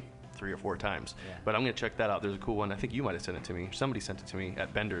 I think 3 or 4 times. Yeah. But I'm gonna check that out. There's a cool one. I think you might have sent it to me. Somebody sent it to me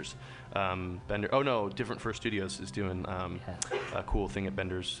at Bender's. Different First Studios is doing a cool thing at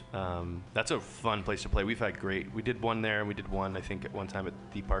Bender's. That's a fun place to play. We did one there, and we did one, I think, at one time at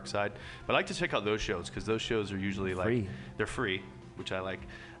the Parkside. But I like to check out those shows, because those shows are usually they're free, which I like.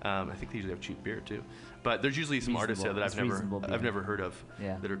 I think they usually have cheap beer too. But there's usually some artists there that I've never heard of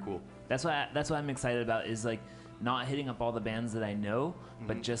that are cool. That's what I'm excited about, is like not hitting up all the bands that I know,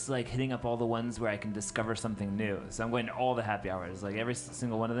 but just like hitting up all the ones where I can discover something new. So I'm going to all the happy hours, like every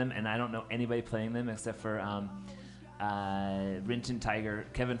single one of them, and I don't know anybody playing them except for Rintin Tiger.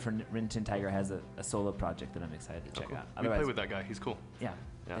 Kevin from Rintin Tiger has a solo project that I'm excited to check out. We play with that guy. He's cool. Yeah.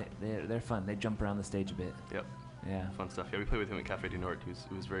 They're fun. They jump around the stage a bit. Yep. Yeah. Fun stuff. Yeah, we played with him at Cafe du Nord.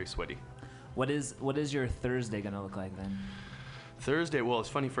 It was very sweaty. What is your Thursday gonna look like then? Thursday, well, it's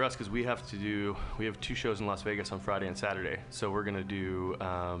funny for us because we have 2 shows in Las Vegas on Friday and Saturday. So we're gonna do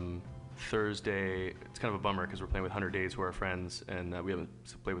Thursday. It's kind of a bummer because we're playing with 100 Days, who are our friends, and we haven't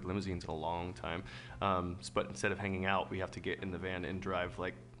played with Limousines in a long time. But instead of hanging out, we have to get in the van and drive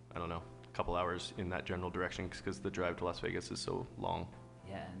like, I don't know, a couple hours in that general direction because the drive to Las Vegas is so long.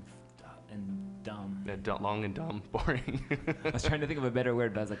 Yeah, and dumb. Yeah, long and dumb, boring. I was trying to think of a better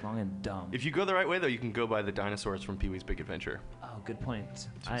word, but I was like, long and dumb. If you go the right way, though, you can go by the dinosaurs from Pee-wee's Big Adventure. Oh, good point.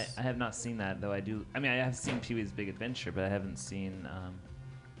 I have not seen that, though. I have seen Pee-wee's Big Adventure, but I haven't seen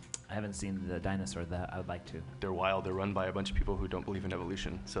the dinosaur that I would like to. They're wild. They're run by a bunch of people who don't believe in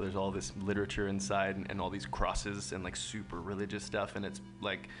evolution. So there's all this literature inside and all these crosses and like super religious stuff, and it's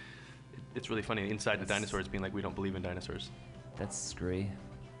like, it's really funny. Inside the dinosaurs being like, we don't believe in dinosaurs. That's scary.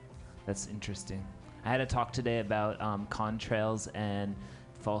 That's interesting. I had a talk today about contrails and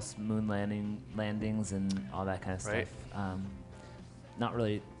false moon landings and all that kind of Right. stuff. Not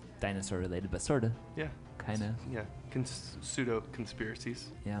really dinosaur related, but sort of. Yeah. Kind of. Yeah. Pseudo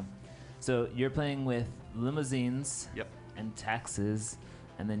conspiracies. Yeah. So you're playing with Limousines. Yep. And Taxes,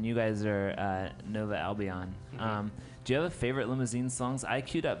 and then you guys are Nova Albion. Mm-hmm. Do you have a favorite Limousine songs? I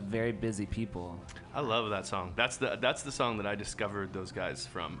queued up Very Busy People. I love that song. That's the song that I discovered those guys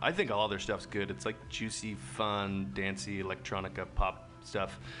from. I think all their stuff's good. It's like juicy, fun, dancey, electronica, pop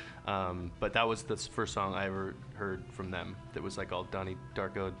stuff. But that was the first song I ever heard from them. That was like all Donnie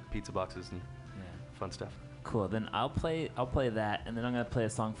Darko pizza boxes and fun stuff. Cool. Then I'll play that, and then I'm gonna play a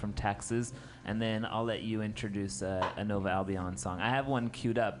song from Taxes, and then I'll let you introduce a Nova Albion song. I have one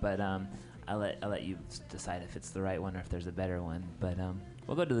queued up, but I'll let you decide if it's the right one or if there's a better one. But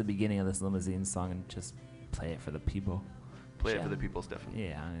we'll go to the beginning of this Limousine song and just play it for the people. Play it for the people, Stefan.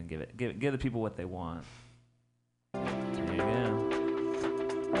 Yeah, I'm gonna give the people what they want. There you go.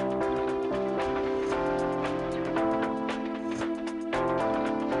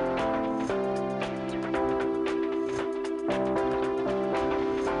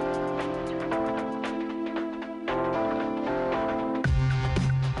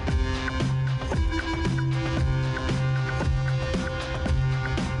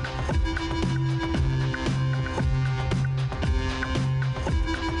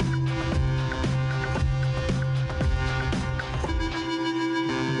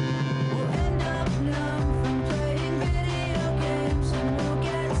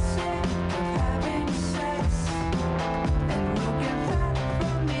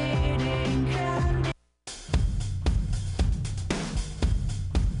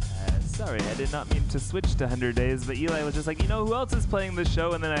 Not mean to switch to 100 Days, but Eli was just like, you know, who else is playing this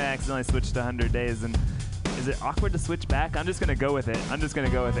show? And then I accidentally switched to 100 Days. And is it awkward to switch back? I'm just going to go with it.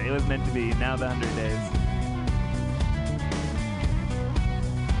 It was meant to be. Now the 100 Days.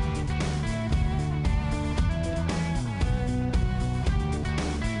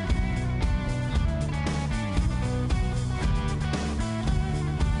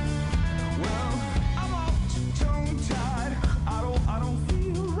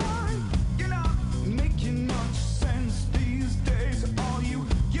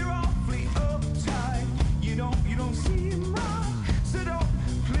 You don't seem right, so don't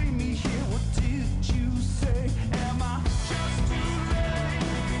play me here. What did you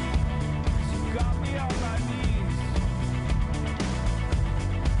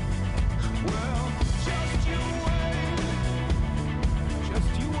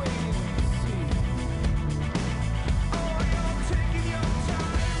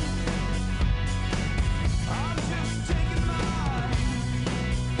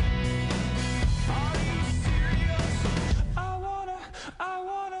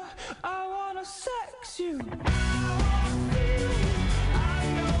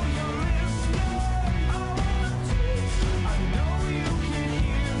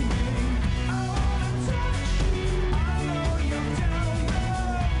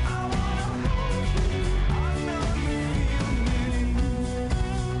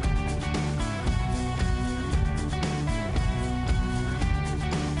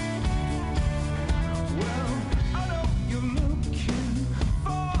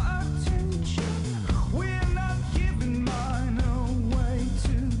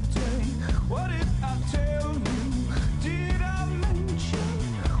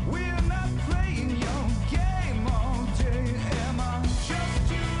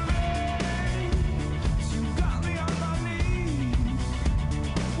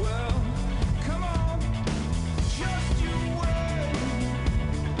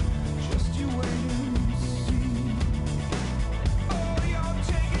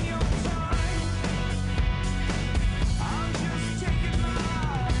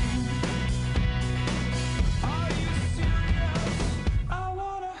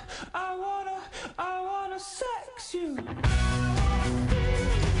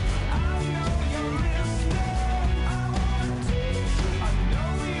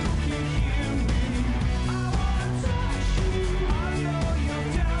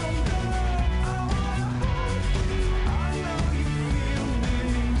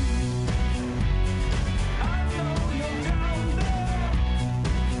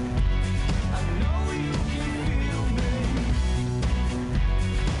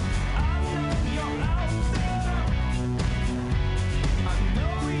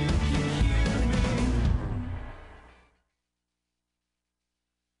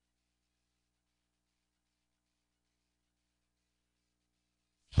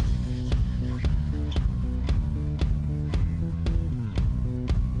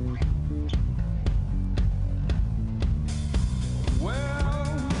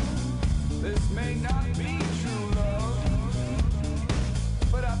may not be true love,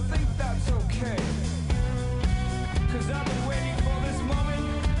 but I think that's okay. 'Cause I've been waiting for this moment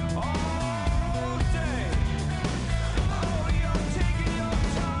all day. Oh, you're taking your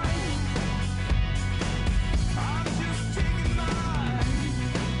time. I'm just taking mine.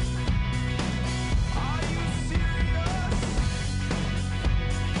 Are you serious?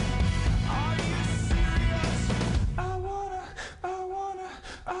 Are you serious? I wanna.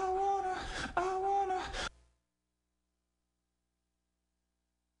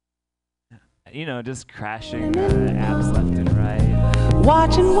 You know, just crashing apps left and right.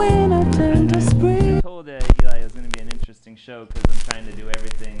 Watching winter turn to spring. I told Eli it was going to be an interesting show because I'm trying to do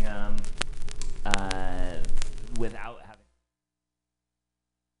everything without having.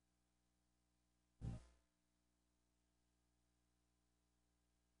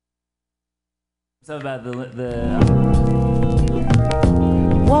 So about the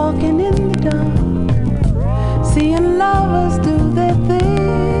Walking in the dark, seeing lovers do their thing.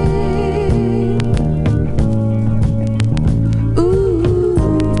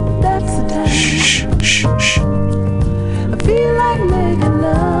 Ooh, that's the time. Shh, shh, shh. I feel like making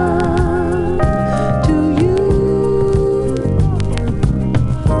love to you.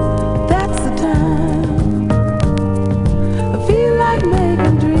 That's the time. I feel like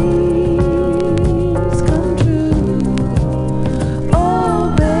making dreams come true.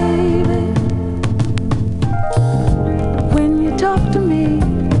 Oh, baby, when you talk to me,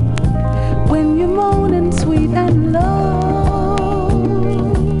 when you're moaning sweet and low,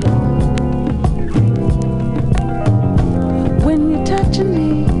 when you're touching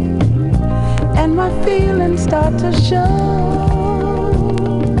me and my feelings start to show.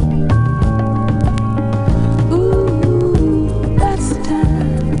 Ooh, that's the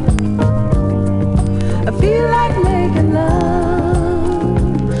time. I feel like making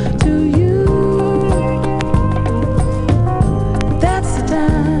love to you. That's the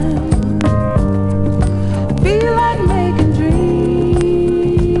time. Feel like making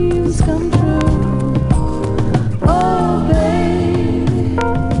dreams come true. Oh, baby.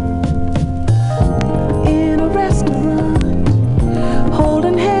 In a restaurant,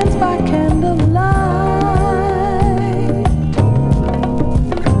 holding hands by candlelight,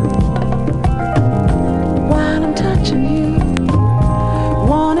 while I'm touching you,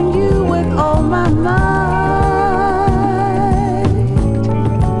 wanting you with all my might.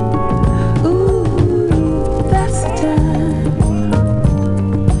 Ooh, that's the time.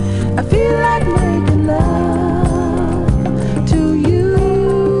 I feel like making love to you.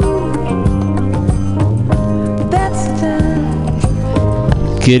 That's the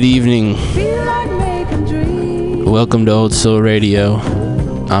time. Good evening. Feel like making dreams. Welcome to Old Soul Radio.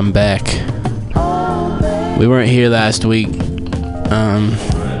 I'm back. We weren't here last week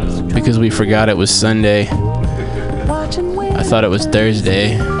because we forgot it was Sunday. I thought it was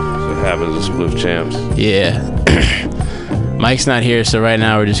Thursday. What happens to Spliff Champs? Yeah. Mike's not here, so right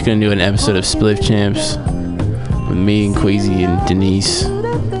now we're just going to do an episode of Spliff Champs with me and Queasy and Denise.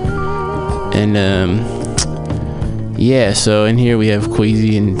 And, yeah, so in here we have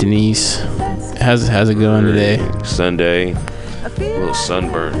Queasy and Denise. How's it going today? Sunday. A little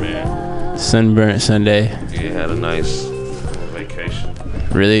sunburn, man. Sunburnt Sunday. Yeah, had a nice vacation.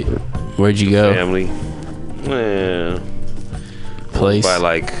 Really? Where'd you go? Family. Yeah. Place? By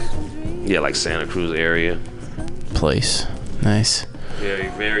like Santa Cruz area. Place. Nice. Very,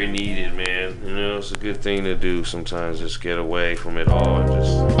 very needed, man. You know, it's a good thing to do sometimes. Just get away from it all and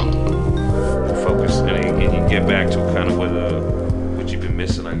just focus. And you get back to kind of what you've been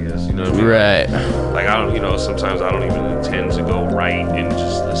missing, I guess. You know what I mean? Right. Like sometimes I don't even intend to go right and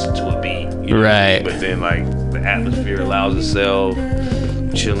just listen to a beat. You know right. But then like the atmosphere allows itself.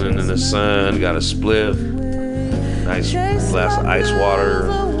 Chilling in the sun, got a spliff, nice glass of ice water.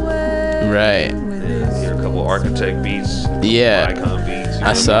 Right. Hear a couple Architect beats. Yeah. Icon beats.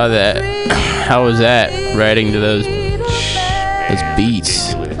 I saw that. How was that? Writing to those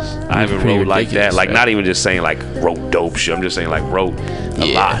beats. I haven't wrote like that. Like not even just saying like wrote dope shit. I'm just saying like wrote a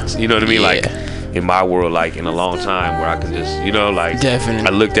lot. You know what I mean? Like in my world, like in a long time where I can just, like definitely.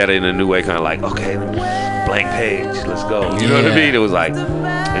 I looked at it in a new way, kind of like, okay, blank page, let's go. You know what I mean? It was like,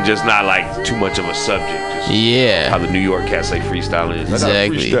 and just not like too much of a subject. Just how the New York cats say freestyle is.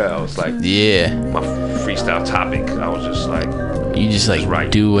 Exactly. Freestyle. It's like my freestyle topic. I was just like, you just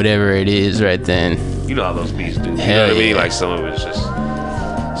like do whatever it is right then. You know how those beats do. You Hell know what I mean? Like some of it's just,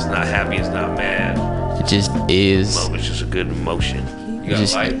 it's not happy, it's not mad. It just is. It's just a good emotion. You got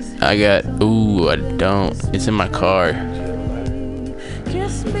a light? I don't. It's in my car.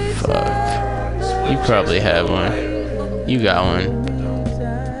 Fuck. You probably have one. You got one.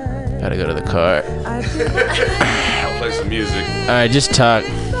 Gotta go to the car. I'll play some music. All right, just talk.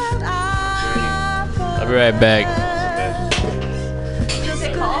 I'll be right back.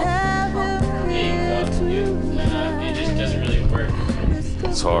 It just doesn't really work.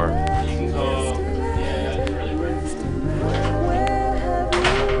 It's hard. You can call. Yeah, it doesn't really work.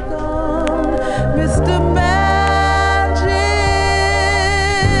 Mr. Magic,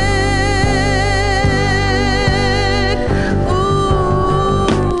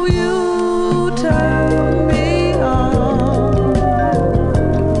 ooh, you turn me on.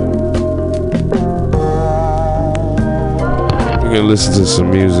 We're gonna listen to some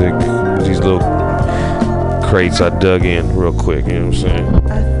music. These little crates I dug in real quick, you know what I'm saying?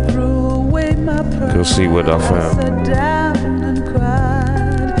 Go see what I found. Sat down and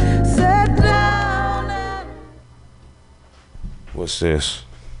cried. Sat down and What's this?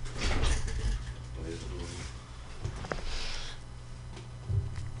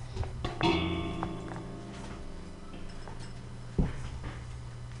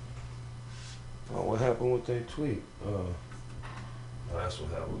 Oh, what happened with that tweet? Oh, that's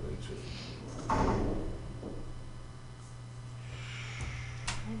what happened with that tweet.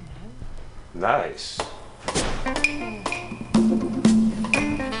 Nice.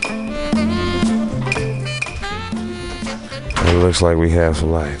 It looks like we have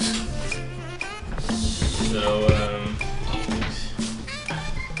some lights. So,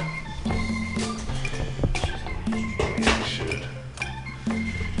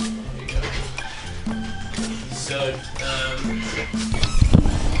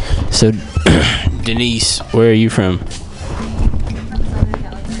 So, Denise, where are you from?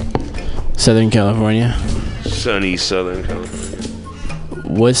 Southern California. Sunny Southern California.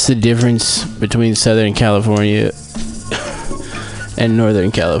 What's the difference between Southern California and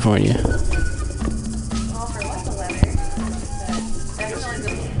Northern California?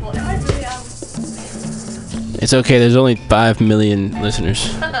 It's okay, there's only 5 million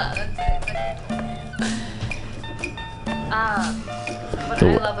listeners. What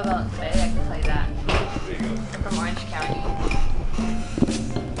I love about Bay, I can tell you that. I'm from Orange County.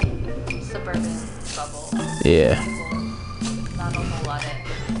 Suburban bubble. Yeah. Not a whole lot of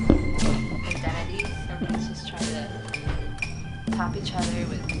identity. Everybody's just trying to top each other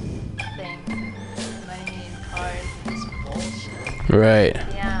with things, money and cars, and just bullshit. Right.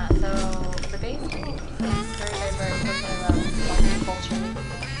 Yeah, so the Bay's cool. It's very diverse. That's what I love. Modern culture.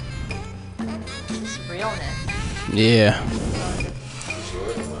 Just realness. Yeah.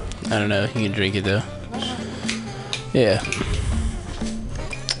 I don't know. You can drink it though. Yeah.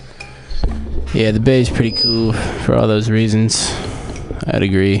 Yeah, the Bay's pretty cool for all those reasons. I'd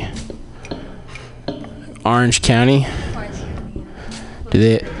agree. Orange County. Do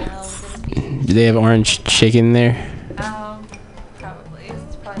they have orange chicken there? Probably.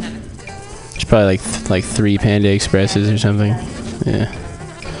 It's probably not as good. It's probably like 3 Panda Expresses or something. Yeah.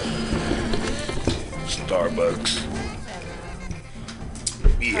 Starbucks.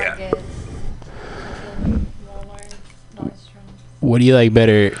 Yeah. What do you like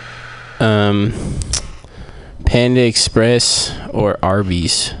better? Panda Express or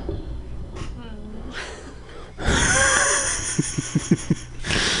Arby's?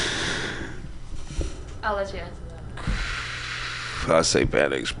 I'll let you answer that. I say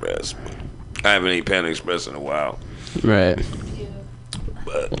Panda Express. I haven't eaten Panda Express in a while. Right.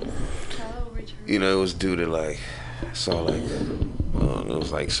 But you know, it was due to like I saw like it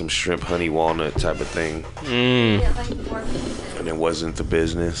was like some shrimp honey walnut type of thing. Mm. And it wasn't the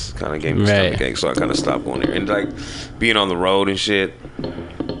business. Kind of gave me Right. stomachache, so I kind of stopped going there. And like being on the road and shit,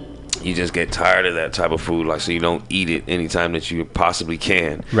 you just get tired of that type of food. Like, so you don't eat it anytime that you possibly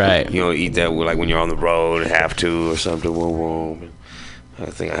can. Right. You don't eat that like when you're on the road and have to or something. Boom. I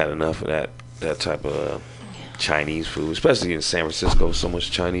think I had enough of that type of Chinese food, especially in San Francisco. So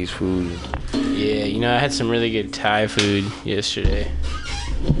much Chinese food. Yeah, you know, I had some really good Thai food yesterday.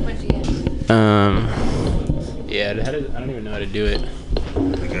 What'd you get? Yeah, I don't even know how to do it.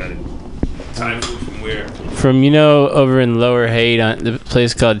 I got it. Thai food from where? From, you know, over in Lower Haight, on the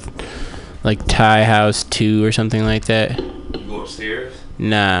place called like Thai House 2 or something like that. You go upstairs?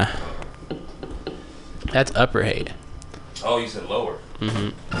 Nah. That's Upper Haight. Oh, you said lower.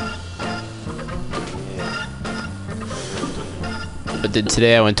 Mm-hmm. But then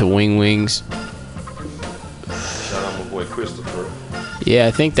today I went to Wing Wings. Shout out my boy Christopher. Yeah,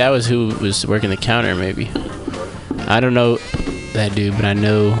 I think that was who was working the counter, maybe. I don't know that dude, but I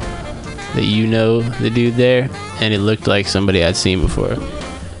know that you know the dude there, and it looked like somebody I'd seen before.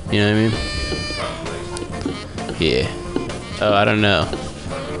 You know what I mean? Yeah. Oh, I don't know.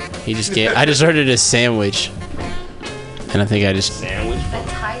 He just gave. I just ordered a sandwich, and I think I just. Sandwich? A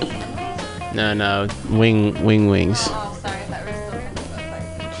Thai sandwich? No, wings. Oh, sorry, I thought we were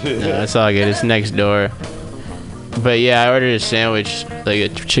still No, that's all good. It's next door. But yeah, I ordered a sandwich, like a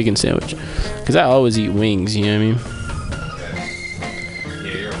chicken sandwich, because I always eat wings. You know what I mean?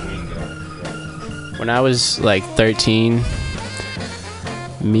 Yeah, you're a wing guy. When I was like 13,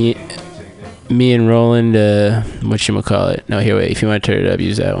 me and Roland, whatchamacallit? No, here, wait. If you want to turn it up,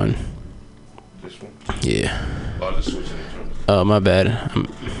 use that one. This one? Yeah. I'll just switch it. Oh, my bad.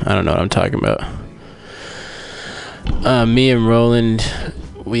 I don't know what I'm talking about. Me and Roland,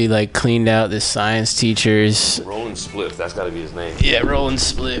 we like cleaned out the science teachers. Roland Spliff, that's got to be his name. Yeah, Roland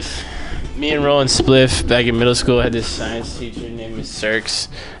Spliff. Me and Roland Spliff back in middle school had this science teacher named Miss Sirks.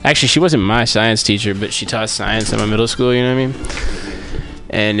 Actually, she wasn't my science teacher, but she taught science at my middle school, you know what I mean?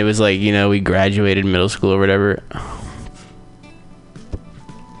 And it was like, you know, we graduated middle school or whatever.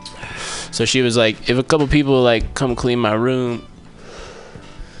 So she was like, if a couple people like come clean my room,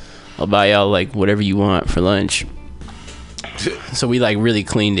 I'll buy y'all like whatever you want for lunch. So we like really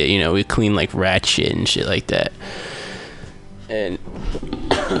cleaned it, you know, we cleaned like rat shit and shit like that. And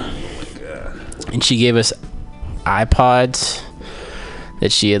and she gave us iPods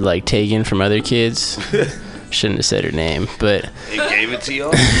that she had like taken from other kids. Shouldn't have said her name, but They gave it to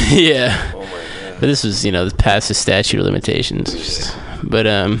y'all? yeah. Oh my god. But this was, you know, past the statute of limitations. But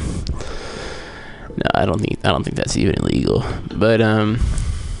no, I don't think that's even illegal. But Yeah,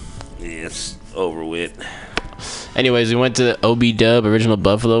 it's over with. anyways, we went to OB Dub, Original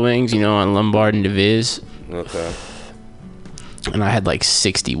Buffalo Wings, you know, on Lombard and DeViz. Okay. And I had like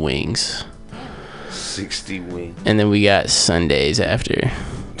 60 wings. 60 wings. And then we got Sundays after.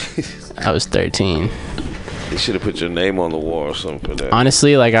 I was 13. They should have put your name on the wall or something for that.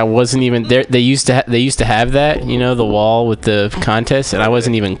 Honestly, like I wasn't even there. They used to have that, you know, the wall with the contest, and I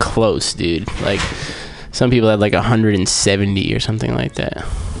wasn't even close, dude. Like some people had like 170 or something like that.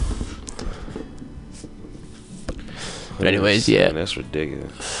 But anyways, yeah. That's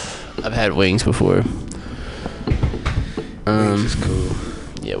ridiculous. I've had wings before. Wings is cool.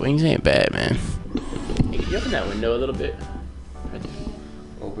 Yeah, wings ain't bad, man. Hey, can you open that window a little bit?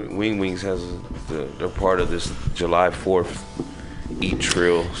 Wings has they're part of this July 4th Eat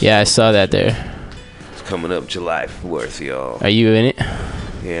Trill. Yeah, I saw that there. It's coming up July 4th, y'all. Are you in it?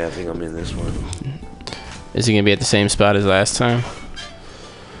 Yeah, I think I'm in this one. Is it gonna be at the same spot as last time?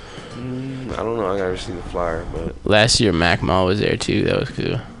 I don't know. I gotta see the flyer, but Last year, Mac Mall was there too. That was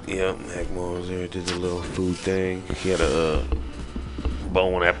cool. yeah, Mac Moore was there. Did the little food thing. He had a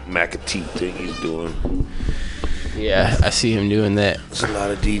bone mac and tea thing he's doing. Yeah, I see him doing that. There's a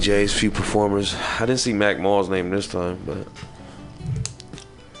lot of DJs, few performers. I didn't see Mac Mall's name this time, but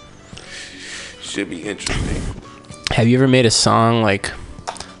should be interesting. Have you ever made a song like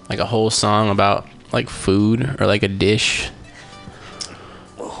a whole song about like food or like a dish?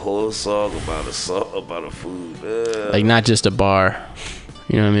 A whole song about a food. Like not just a bar.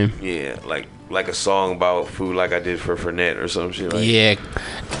 You know what I mean? Yeah, like a song about food, like I did for Fernet or some shit. Like, Yeah.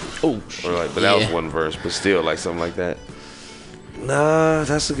 Oh. Or like, but that was one verse, but still like something like that. Nah,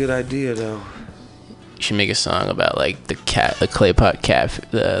 that's a good idea though. You should make a song about like the clay pot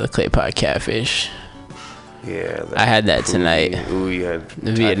catfish. Yeah. I had that tonight. Ooh, you had the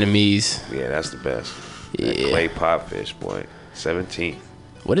Vietnamese. Yeah, that's the best. Yeah. That clay pot fish, boy. 17.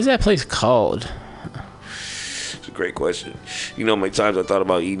 What is that place called? It's a great question. You know how many times I thought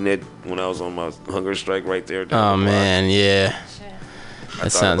about eating it when I was on my hunger strike right there? Oh man, yeah.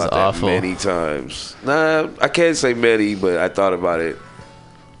 That sounds awful. That many times. Nah, I can't say many, but I thought about it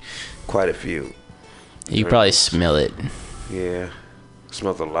quite a few. You probably smell it. Yeah.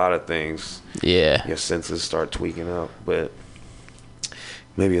 Smelled a lot of things. Yeah. Your senses start tweaking out. But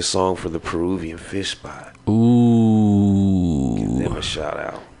maybe a song for the Peruvian fish spot. Ooh. Give them a shout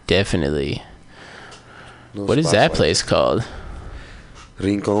out. Definitely. What is that place called?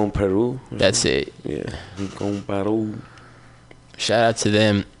 Rincon, Peru. That's it. Yeah. Rincon, Peru. Shout out to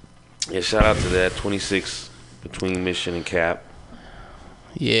them. Yeah, shout out to that. 26 between Mission and Cap.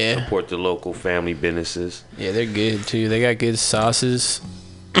 Yeah. Support the local family businesses. Yeah, they're good too. They got good sauces.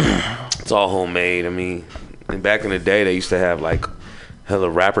 It's all homemade. I mean, back in the day, they used to have like hella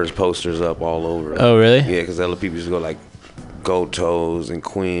rappers posters up all over. Oh, really? Yeah, because hella people used to go like Gold Toes and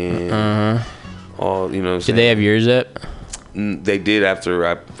Quinn. All, you know what I'm Did saying? they have yours up? They did after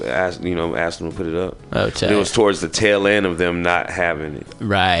I asked them to put it up. Oh, it was towards the tail end of them not having it.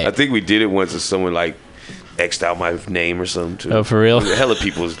 Right. I think we did it once and someone like X'd out my name or something too. Oh, for real? Hella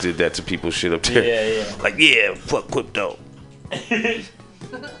people did that to people's shit up there. Yeah. Like, yeah, fuck Crypto. He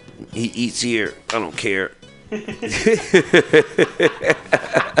eats here. I don't care.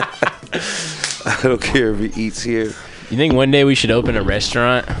 I don't care if he eats here. You think one day we should open a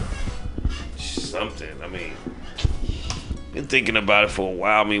restaurant? been thinking about it for a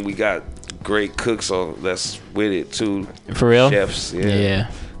while. I mean, we got great cooks that's with it too. For real? Chefs, yeah.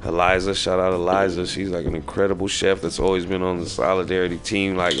 Yeah. Eliza, shout out Eliza. She's like an incredible chef that's always been on the Solidarity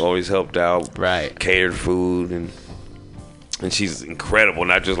team, like always helped out, right? Catered food, and she's incredible.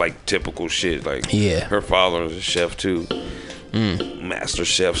 Not just like typical shit. Like her father is a chef too, master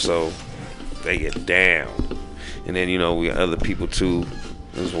chef. So they get down. And then we got other people too,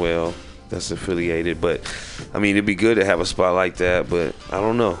 as well, that's affiliated. But I mean, it'd be good to have a spot like that. But I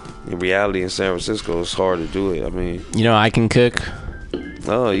don't know. In reality, in San Francisco, it's hard to do it. I mean, I can cook.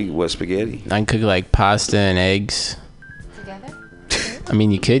 Oh, you what, spaghetti? I can cook like pasta and eggs. Together? I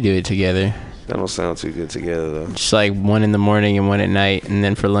mean, you could do it together. That don't sound too good together though. Just like one in the morning and one at night, and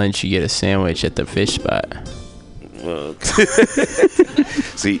then for lunch you get a sandwich at the fish spot. Well,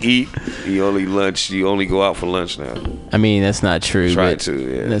 so you only go out for lunch now. I mean, that's not true. Try but to,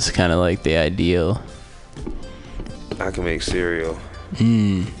 yeah. That's kind of like the ideal. I can make cereal.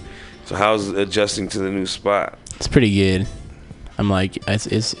 So how's adjusting to the new spot? It's pretty good. I'm like,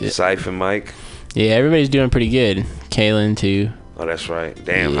 it's Siphon Mike. Yeah, everybody's doing pretty good. Kaylin too. Oh, that's right.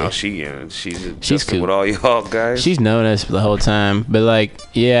 Damn, how's she getting? She's cool with all y'all guys. She's known us the whole time, but like,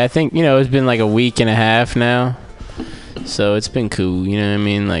 I think it's been like a week and a half now, so it's been cool. You know what I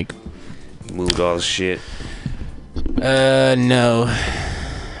mean? Like, moved all the shit. No,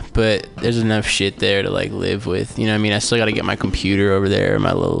 but there's enough shit there to like live with. You know what I mean? I still got to get my computer over there,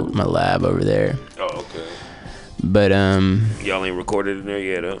 my lab over there. Oh, okay. But y'all ain't recorded in there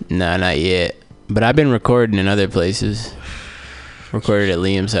yet, huh? Nah, not yet. But I've been recording in other places. Recorded at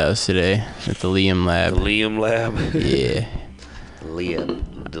Liam's house today at the Liam Lab. The Liam Lab. Yeah.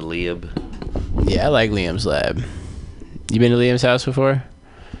 The Liam. Yeah, I like Liam's lab. You been to Liam's house before?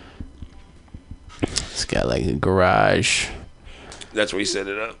 It's got like a garage. That's where he set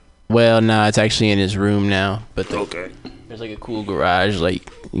it up. Well, nah, it's actually in his room now. But okay. There's like a cool garage, like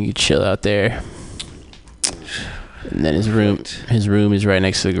you can chill out there. And then his room is right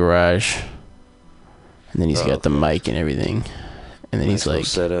next to the garage. And then he's got the mic and everything. And then he's like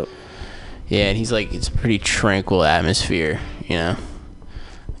set up. Yeah, and he's like, it's a pretty tranquil atmosphere,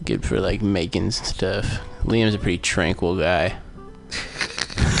 good for like making stuff. Liam's a pretty tranquil guy.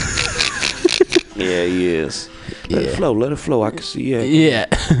 Yeah, he is. Let it flow. I can see it. Yeah.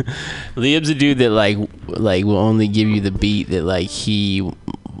 Liam's a dude that like will only give you the beat that like he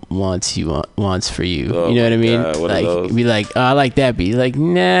wants for you. Oh, you know what I mean? God, like be like, oh, I like that beat. Like,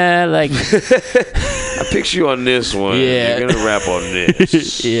 nah, like I picture you on this one. Yeah. You're gonna rap on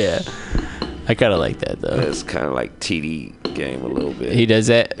this. Yeah. I kinda like that though. It's kinda like TD game a little bit. He does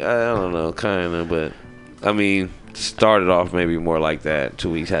that? I don't know, kinda, but I mean, started off maybe more like that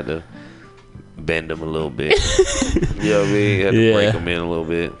till we had to bend him a little bit. You know what I mean? Had to break him in a little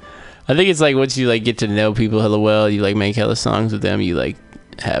bit. I think it's like once you like get to know people hella well, you like make hella songs with them, you like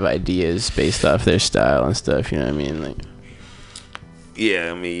have ideas based off their style and stuff, you know what I mean? Like,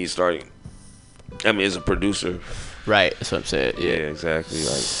 yeah, I mean, as a producer. Right, that's what I'm saying. Yeah, exactly.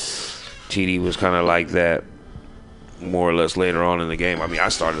 Like, TD was kind of like that more or less later on in the game. I mean, I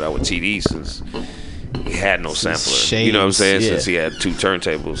started out with TD since he had no sampler. You know what I'm saying? Yeah. Since he had 2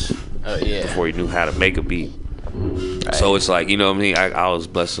 turntables. Oh, yeah. Before he knew how to make a beat. Right. So it's like, you know what I mean? I was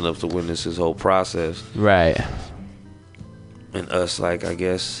blessed enough to witness his whole process. Right. And us, like, I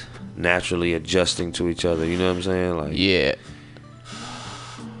guess, naturally adjusting to each other. You know what I'm saying? Like, yeah.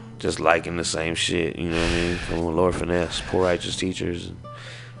 Just liking the same shit. You know what I mean? From Lord Finesse, Poor Righteous Teachers, and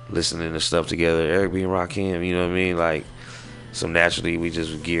listening to stuff together. Eric B. and Rakim, you know what I mean? Like, so naturally we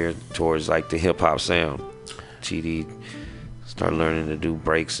just geared towards, like, the hip-hop sound. TD started learning to do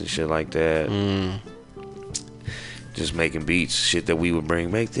breaks and shit like that. Just making beats, shit that we would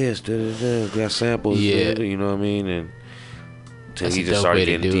bring. Make this, got samples, you know what I mean? And until he just started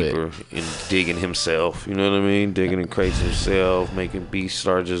getting deeper and digging himself, you know what I mean? Digging in crates himself, making beats,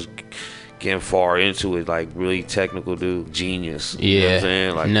 started just getting far into it, like really technical dude, genius. Yeah, you know what I'm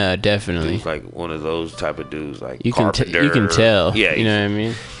saying? Like, no, definitely. He's like one of those type of dudes, like you carpenter. You can tell. Yeah, you know what I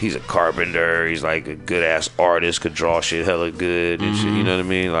mean. He's a carpenter. He's like a good ass artist, could draw shit hella good and shit. You know what I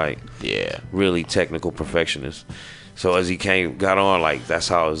mean? Like, yeah, really technical perfectionist. So as he got on, like that's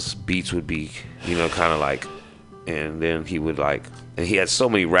how his beats would be, you know, kind of like. And then he would like, and he had so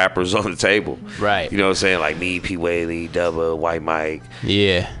many rappers on the table. Right. You know what I'm saying? Like me, P. Whaley, Dubba, White Mike.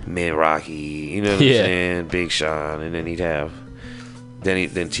 Yeah. Min Rocky. You know what I'm saying? Big Sean. And then he'd have, then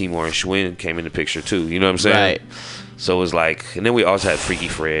Timor and Schwinn came in the picture too. You know what I'm saying? Right. So it was like, and then we also had Freaky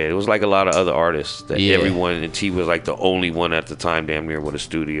Fred. It was like a lot of other artists that everyone, and T was like the only one at the time damn near with a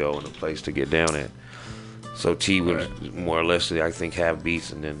studio and a place to get down at. So T would more or less, I think, have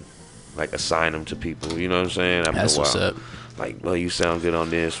beats and then like assign them to people. You know what I'm saying? After That's a while. what's up. Like, oh, you sound good on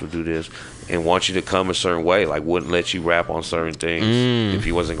this. We'll do this, and want you to come a certain way. Like, wouldn't let you rap on certain things if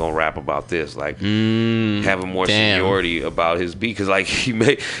he wasn't gonna rap about this. Like, having more seniority about his beat, because like he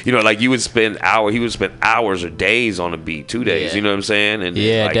may, you know, like he would spend hours or days on a beat, 2 days. Yeah. You know what I'm saying? And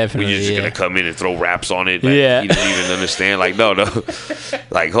Yeah, like, definitely, we're just yeah. gonna come in and throw raps on it. Like, Yeah. he didn't even understand. Like, no,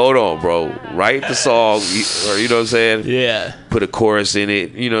 like hold on, bro. Write the song, or you know what I'm saying? Yeah. Put a chorus in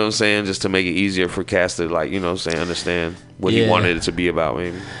it. You know what I'm saying? Just to make it easier for Cass to, like, you know what I'm saying, understand what he Yeah. wanted it to be about,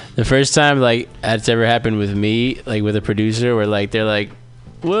 maybe. The first time like that's ever happened with me, like with a producer, where like they're like,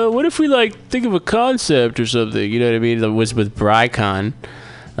 well, what if we like think of a concept or something? You know what I mean? It was with Brycon.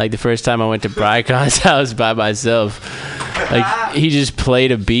 Like the first time I went to Brycon's house by myself, like he just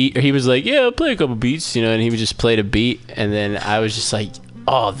played a beat, or he was like, yeah, I'll play a couple beats, you know, and he just played a beat, and then I was just like,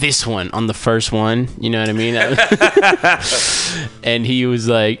 oh, this one on the first one, you know what I mean? And he was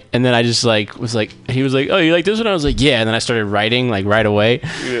like, and then I just like was like, he was like, oh, you like this one? I was like, yeah. And then I started writing like right away.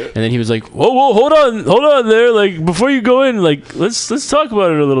 Yeah. And then he was like, whoa, hold on there, like before you go in, like let's talk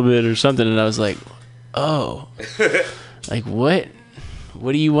about it a little bit or something. And I was like, oh, like what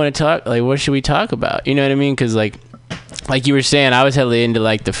do you want to talk? Like what should we talk about? You know what I mean? Because like you were saying, I was hella into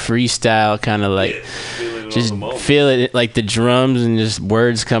like the freestyle kind of like. Just feel it, like the drums and just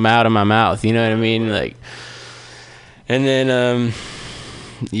words come out of my mouth. You know what I mean? Like, and then,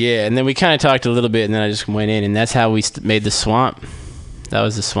 yeah, and then we kind of talked a little bit, and then I just went in, and that's how we made the Swamp. That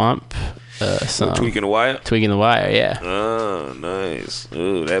was the Swamp song. Tweaking the Wire? Tweaking the Wire, yeah. Oh, nice.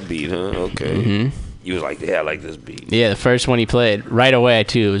 Ooh, that beat, huh? Okay. Mm-hmm. You was like, yeah, I like this beat. Yeah, the first one he played right away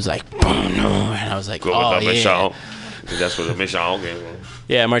too. It was like, boom, no, and I was like, Go oh with the yeah. Michon. That's what the Michon came from.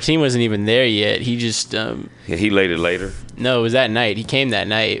 Yeah, Martin wasn't even there yet. He just yeah, he laid it later. No, it was that night. He came that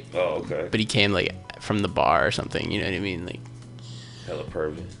night. Oh, okay. But he came like from the bar or something. You know what I mean? Like hella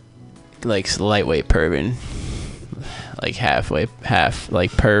pervin. Like lightweight pervin. Like half like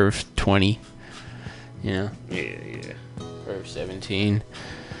perv 20. You know? Yeah. Perv 17.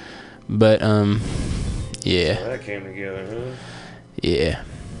 But yeah. Well, that came together, huh? Yeah.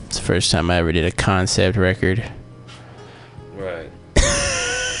 It's the first time I ever did a concept record. Right.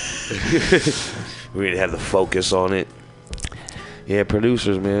 We didn't have the focus on it. Yeah,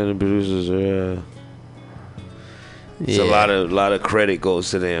 producers, man. The producers are. It's a lot of credit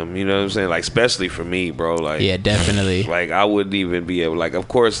goes to them. You know what I'm saying? Like, especially for me, bro. Like, yeah, definitely. Like, I wouldn't even be able. Like, of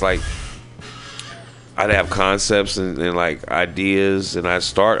course, like, I'd have concepts and like ideas, and I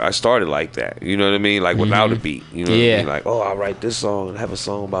started like that. You know what I mean? Like without a beat. You know what I mean? Like, oh, I'll write this song and have a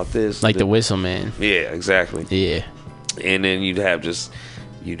song about this. Like the Whistle Man. Yeah, exactly. Yeah. And then you'd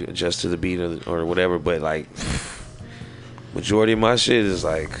adjust to the beat or whatever. But like, majority of my shit is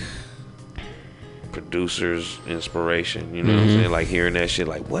like producers' inspiration. You know what I'm saying? Like hearing that shit,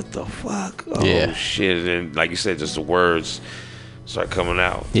 like, what the fuck? Oh shit! And like you said, just the words start coming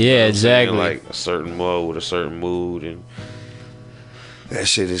out. Yeah, you know exactly. Like a certain mode with a certain mood, and that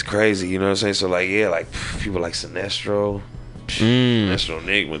shit is crazy. You know what I'm saying? So like, yeah, like people like Sinestro, Sinestro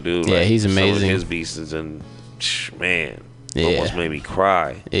Enigma, dude. Yeah, like, he's amazing. Some of his beats and man, Yeah. almost made me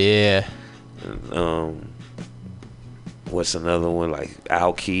cry. Yeah. And, what's another one, like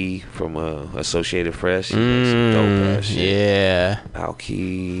Al Key from Associated Press? He makes some dope ass shit. Yeah. Al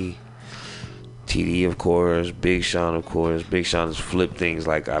Key, TD, of course, Big Sean, of course. Big Sean has flipped things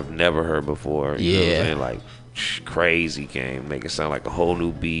like I've never heard before. You know what I'm saying? Like crazy game, make it sound like a whole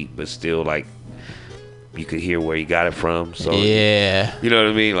new beat, but still like you could hear where he got it from. So yeah, you know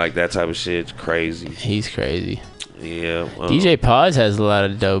what I mean? Like that type of shit's crazy. He's crazy. Yeah. DJ Paz has a lot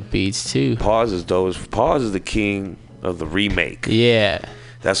of dope beats too. Paz is dope. Paz is the king of the remake. Yeah.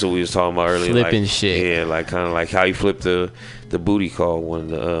 That's what we was talking about earlier. Flipping like, shit. Yeah, like kind of like how he flipped the booty call one.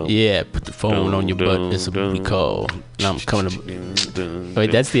 Yeah, put the phone on your butt. It's a booty call. And I'm coming to.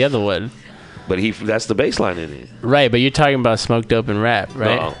 Wait, that's the other one. But that's the bass line in it. Right, but you're talking about Smoked Up and Rap,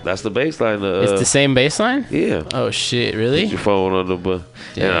 right? No, that's the bass line. It's the same bass line? Yeah. Oh, shit, really? Put your phone on the butt.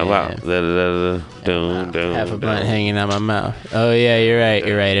 And I'm out. Half a blunt hanging out my mouth. Oh, yeah, you're right.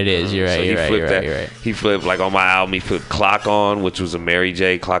 You're right. It is. You're right. So You're right. He flipped, like on my album, he flipped Clock On, which was a Mary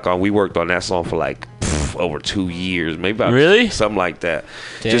J. Clock On. We worked on that song for like over 2 years, maybe about really something like that.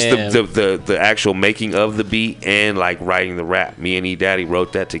 Damn. Just the actual making of the beat and like writing the rap. Me and E Daddy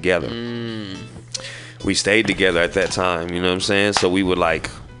wrote that together. We stayed together at that time, you know what I'm saying? So we would like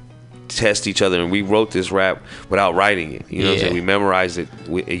test each other, and we wrote this rap without writing it. You know what I'm saying? We memorized it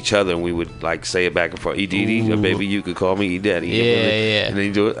with each other, and we would like say it back and forth. E-D-D, baby, you could call me E-Daddy. Yeah. And then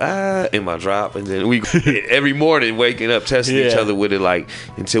you do it, in my drop. And then we, every morning waking up, testing each other with it, like,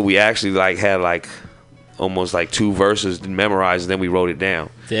 until we actually like had like almost like 2 verses memorized, and then we wrote it down.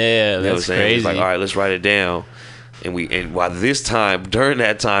 Yeah, You know what I'm that's saying? It's crazy. like, all right, let's write it down. And while during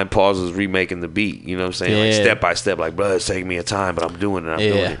that time, Pause was remaking the beat. You know what I'm saying? Like Yeah. step by step, like, bro, it's taking me a time, but I'm doing it. I'm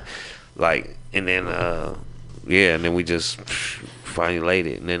doing it. Like, and then, and then we just finally laid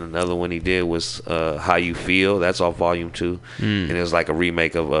it. And then another one he did was How You Feel. That's off Volume 2. And it was like a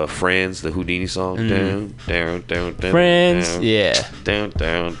remake of Friends, the Houdini song. Down, down, down, down, Friends, down, yeah. Down,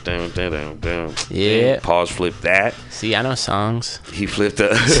 down, down, down, down, down. Yeah. Pause flipped that. See, I know songs. He flipped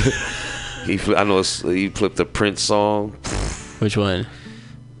a... he flipped the Prince song. Which one?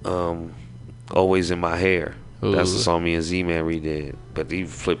 Always in My Hair. Ooh. That's the song me and Z-Man redid. But he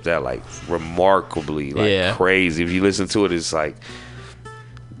flipped that like remarkably, like Yeah. crazy. If you listen to it, it's like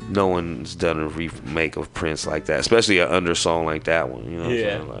no one's done a remake of Prince like that, especially an undersong like that one. You know what I'm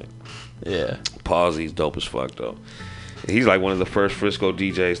saying? Like, yeah. Pawsy's dope as fuck though. He's like one of the first Frisco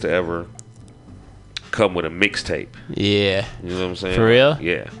DJs to ever come with a mixtape. Yeah. You know what I'm saying? For real?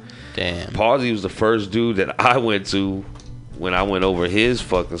 Yeah. Damn. Pawsy was the first dude that I went to when I went over his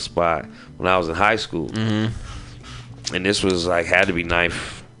fucking spot when I was in high school. Mm-hmm. And this was like, had to be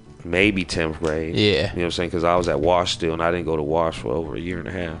 9th, maybe 10th grade. Yeah. You know what I'm saying? Because I was at Wash still, and I didn't go to Wash for over a year and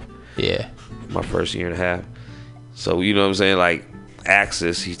a half. Yeah. My first year and a half. So, you know what I'm saying? Like,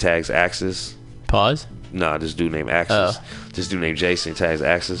 Axis, he tags Axis. Pause? Nah, this dude named Axis. Oh. This dude named Jason tags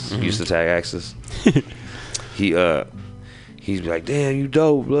Axis. Mhm. Used to tag Axis. He's like, damn, you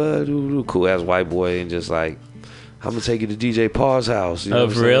dope, blood. Cool ass white boy, and just like, I'm gonna take you to DJ Paul's house. You know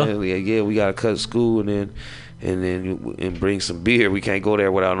what for I'm real? saying? Yeah, we gotta cut school and bring some beer. We can't go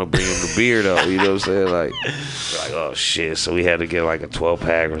there without bringing the beer though. You know what I'm saying? Like, oh shit. So we had to get like a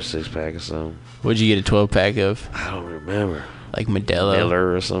 12-pack or a 6-pack or something. What'd you get a 12-pack of? I don't remember. Like Modelo?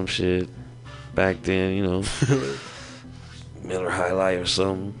 Miller or some shit. Back then, you know. Miller High Life or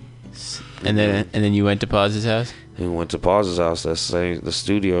something. And then you went to Pause's house? And we went to Paus's house. The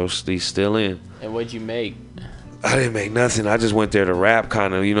studio. He's still in. And what'd you make? I didn't make nothing. I just went there to rap,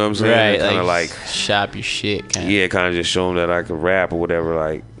 kind of. You know what I'm saying? Right, Kind of like shop your shit, kind of. Yeah, kind of just show him that I could rap or whatever.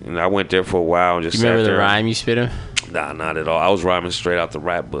 Like, and I went there for a while and just. You remember sat the there. rhyme you spit him? Nah, not at all. I was rhyming straight out the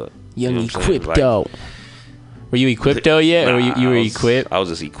rap book. Young You know what I'm saying? Equipto. Were you Equipto yet, or you were Equip? I was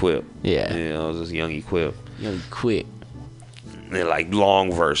just Equip. Yeah. Yeah, I was just young Equip. Young Equip. And like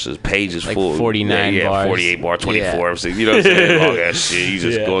long verses, pages Like full. 49 yeah, bars. 48 bar, 24. Yeah. You know what I'm saying? Long ass shit. You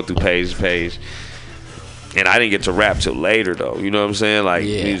just Yeah. going through page to page. And I didn't get to rap till later though. You know what I'm saying? Like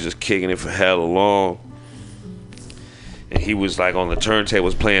he was just kicking it for hella long. And he was like on the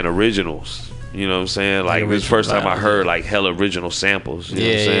turntables playing originals. You know what I'm saying? Like this first time I heard like hella original samples. You know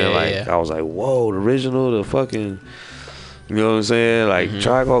what I'm saying? Like I was like, whoa, the original, the fucking, you know what I'm saying? Like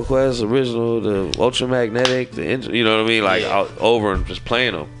Tribe Called Quest, original, the Ultramagnetic, you know what I mean? Like I was over and just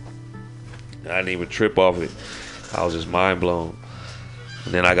playing them. I didn't even trip off it. I was just mind blown.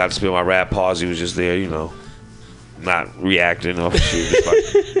 And then I got to spit my rap. Pause. He was just there, you know, not reacting off shit. Just like,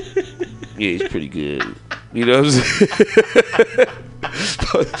 yeah, he's pretty good. You know what I'm saying?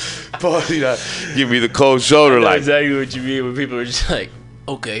 Pause. You know, give me the cold shoulder. I know like exactly what you mean when people are just like,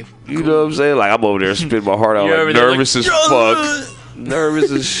 okay. You know what I'm saying? Like I'm over there spitting my heart out, You're like over there nervous like, as fuck,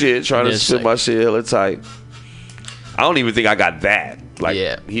 nervous as shit, trying to Just spit like- my shit hella tight. I don't even think I got that. Like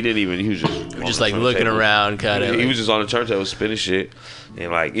he didn't even. He was just on Just the like looking turntable. around, kind of. He was just on the turntable spinning shit,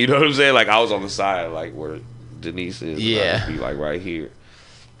 and like you know what I'm saying? Like I was on the side, like where Denise is. Yeah. And I'd be like right here.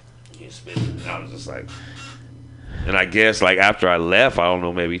 He was spinning. And I was just like. And I guess like after I left, I don't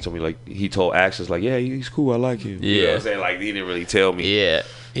know, maybe he told me like he told Axis like, yeah, he's cool, I like him. You know what I'm saying? Like he didn't really tell me. Yeah.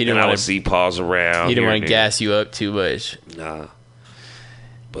 He didn't and I want would see Paws around. He didn't here want and to there. gas you up too much. Nah.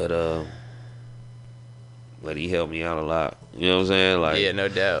 But he helped me out a lot. You know what I'm saying? Like Yeah, no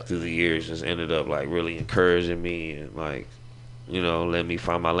doubt. Through the years, just ended up like really encouraging me and like, you know, let me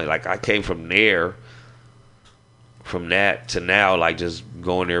find my lane. Like I came from there. From that to now, like just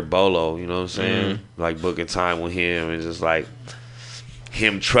going there bolo, you know what I'm saying? Like booking time with him and just like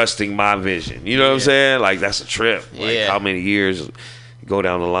him trusting my vision. You know what I'm saying? Like that's a trip. Like how many years go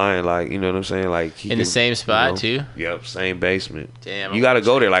down the line, like, you know what I'm saying? Like he In the can, same spot you know, too? Yep, same basement. Damn. You gotta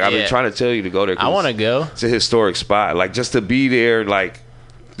go there. Like I've been Yeah. trying to tell you to go there. I want to go. It's a historic spot. Like just to be there, like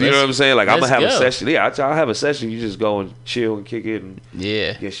you know Let's- what I'm saying? Like I'm gonna let's have a go. session. Yeah, I'll have a session. You just go and chill and kick it and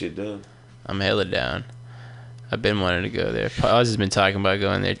get shit done. I'm hella down. I've been wanting to go there. Pause has been talking about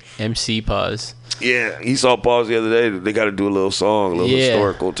going there. MC Pause. Yeah, he saw Pause the other day. They got to do a little song, a little Yeah.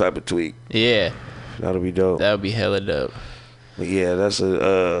 historical type of tweak. Yeah. That'll be dope. That would be hella dope. But yeah, that's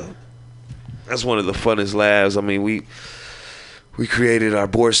that's one of the funnest labs. I mean, we created our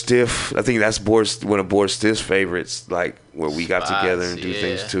Board Stiff. I think that's one of Board Stiff's favorites, like where we got together and do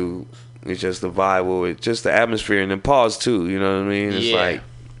things too. It's just the vibe with just the atmosphere and then pause too. You know what I mean? It's like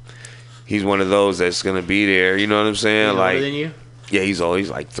he's one of those that's gonna be there. You know what I'm saying? He's like older than you? Yeah, he's old.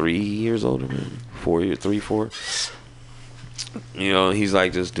 He's like 3 years older, man. 4 years, 3, 4. You know, he's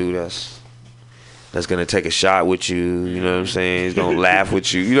like this dude that's gonna take a shot with you. You know what I'm saying? He's gonna laugh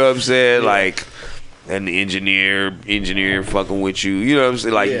with you. You know what I'm saying? Like. And the engineer fucking with you. You know what I'm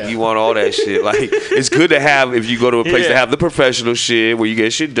saying? Like, you want all that shit. Like, it's good to have, if you go to a place to have the professional shit where you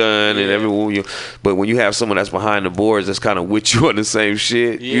get shit done and everyone. But when you have someone that's behind the boards that's kind of with you on the same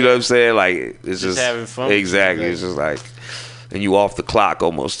shit, you know what I'm saying? Like, it's just having fun. Exactly. It's just like, and you off the clock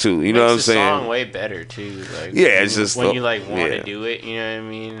almost too. You know what I'm saying? Makes the song way better too. Like, it's just when you like want to do it. You know what I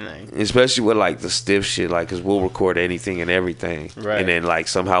mean? Like, especially with like the stiff shit, like, cause we'll record anything and everything, and then like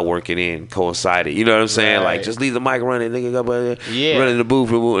somehow work it in, coincide it. You know what I'm saying? Like, just leave the mic running, nigga, go run in the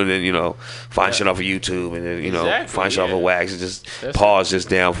booth, and then find shit off of YouTube, and then find shit off of Wax, and just pause just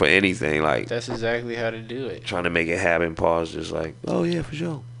down for anything. Like, that's exactly how to do it. Trying to make it happen. Pause, just like, oh yeah, for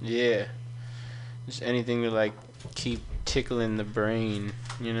sure. Yeah, just anything to like keep tickling the brain,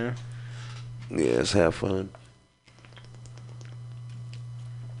 you know? Yeah, let's have fun.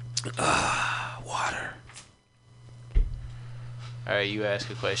 Water. Alright, you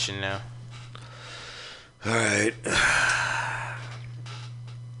ask a question now. Alright.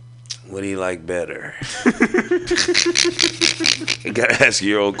 What do you like better? You gotta ask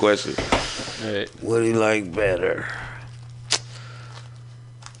your own question. Right. What do you like better?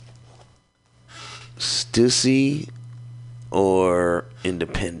 Stussy or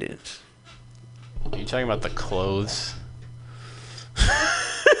independent? Are you talking about the clothes?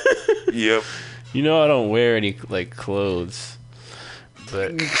 Yep. You know I don't wear any like clothes,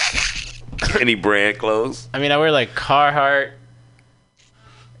 but any brand clothes? I mean, I wear like Carhartt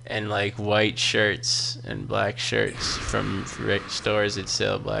and like white shirts and black shirts from stores that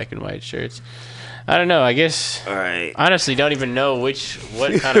sell black and white shirts. I don't know. I guess. All right. Honestly, don't even know what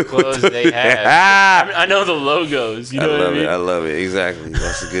kind of clothes they have. I know the logos. You know what I mean? I love it. Exactly.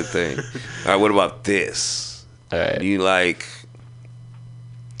 That's a good thing. All right. What about this? All right. Do you like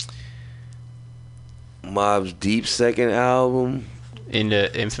Mobb's Deep second album?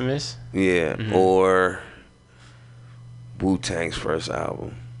 Into Infamous? Yeah. Mm-hmm. Or Wu-Tang's first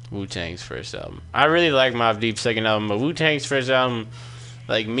album? Wu-Tang's first album. I really like Mobb Deep's second album, but Wu-Tang's first album,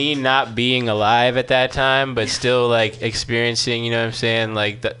 like me not being alive at that time, but still like experiencing, you know what I'm saying,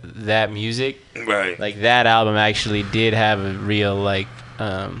 like that music. Right. Like that album actually did have a real like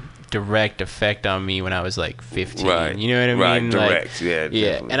direct effect on me when I was like 15. Right. You know what I mean? Right. Direct. Like, yeah.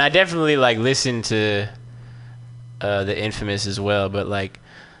 Yeah. Definitely. And I definitely like listened to the Infamous as well, but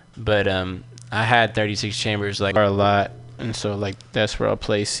I had 36 Chambers like a lot. And so, like, that's where I'll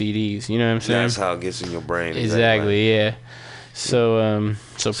play CDs. You know what I'm saying? That's how it gets in your brain. Exactly, yeah. So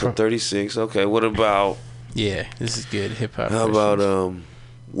 36. Okay. What about? Yeah, this is good hip hop. How about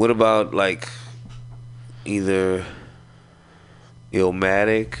what about like either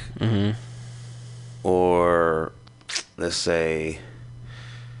Illmatic or let's say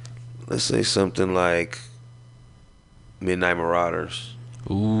something like Midnight Marauders.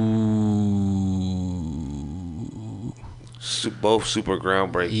 Ooh. Both super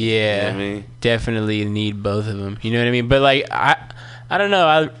groundbreaking. Yeah, you know what I mean? Definitely need both of them. You know what I mean? But like I don't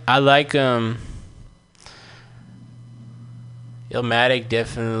know. I like Illmatic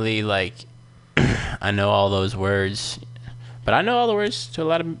definitely like I know all those words, but I know all the words to a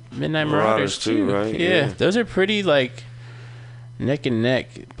lot of Midnight Marauders too. Right? Yeah, those are pretty like neck and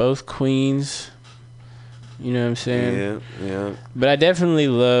neck. Both queens. You know what I'm saying? Yeah. But I definitely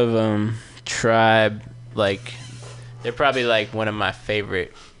love Tribe. Like, they're probably like one of my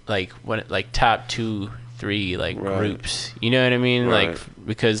favorite, like top 2, 3 like groups. You know what I mean? Right. Like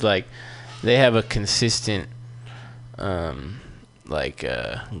because like they have a consistent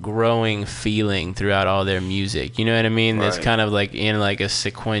growing feeling throughout all their music. You know what I mean? That's kind of like in like a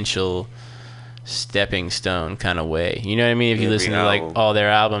sequential stepping stone kind of way. You know what I mean? If you listen to like all their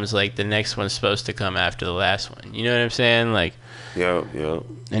albums, like the next one's supposed to come after the last one. You know what I'm saying? Like yeah.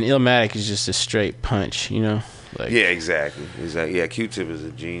 And Illmatic is just a straight punch, you know? Like yeah, exactly. Yeah, Q-Tip is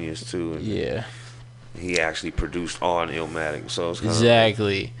a genius too. And yeah. He actually produced on Illmatic, so it's kind of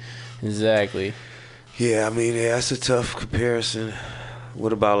exactly. Yeah, I mean, that's a tough comparison.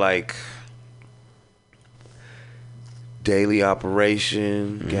 What about like Daily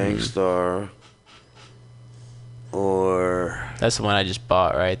Operation, Gangstar, or that's the one I just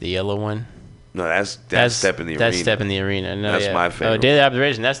bought, right? The yellow one. No, that's Step in the Arena. That's Step in the Arena. No, that's my favorite. Oh, Daily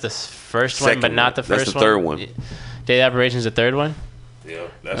Operation. That's the first one, but not the first one. That's the third one. Daily Operation's the third one. Yeah,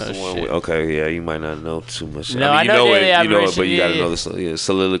 that's Oh, the one. shit. Okay, yeah, you might not know too much. No, I mean, I know Daily it, Operation, but you gotta yeah. know this. Yeah,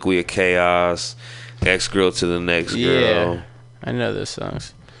 Soliloquy of Chaos, Ex Girl to the Next Girl. Yeah, I know those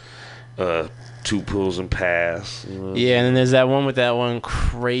songs. Two Pulls and Pass. Yeah, and then there's that one with that one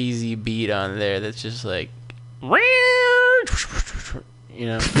crazy beat on there that's just like, you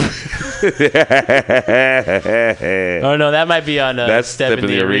know. Oh no, that might be on that's Step in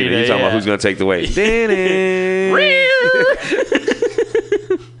the Arena. You're talking about who's gonna take the weight.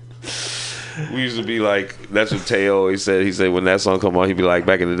 We used to be like, that's what Teo always said. He said when that song come on, he'd be like,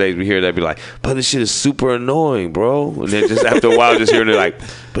 back in the days, we hear that, be like, but this shit is super annoying, bro. And then just after a while, just hearing it like,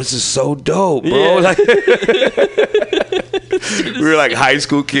 but this is so dope, bro. Yeah. Like, we were like high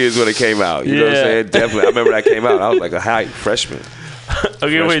school kids when it came out. You know what I'm saying? Definitely. I remember that came out. I was like a high freshman.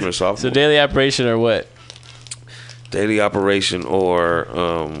 Okay, freshman, wait. sophomore. So Daily Operation or what? Daily Operation or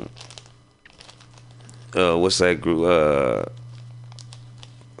what's that group?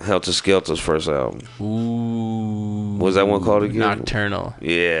 Helter Skelter's first album. Ooh. What was that one called again? Nocturnal.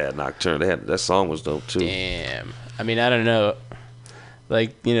 Yeah, Nocturnal. That song was dope too. Damn. I mean, I don't know.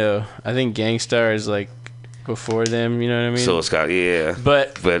 Like, you know, I think Gangstar is like before them. You know what I mean? So it's got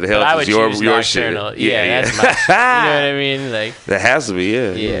But I would Helter's choose your shit. Nocturnal. Yeah, that's my. You know what I mean? Like that has to be.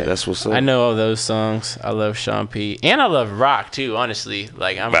 Yeah. Yeah, That's what's up. I know all those songs. I love Sean P. And I love rock too. Honestly,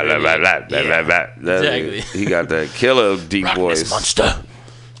 like I'm. Exactly. He got that killer deep voice. Monster.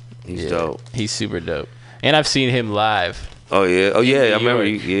 He's dope. He's super dope. And I've seen him live. Oh yeah. Oh yeah. I remember.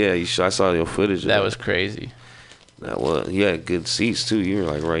 York. I saw your footage. That was crazy. That was. You had good seats too. You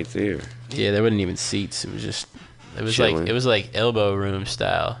were like right there. Yeah, there wasn't even seats. It was just. It was Chilling. like elbow room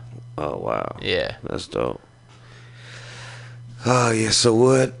style. Oh wow. Yeah. That's dope. Oh yeah. So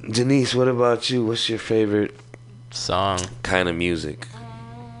what, Denise? What about you? What's your favorite song? Kind of music?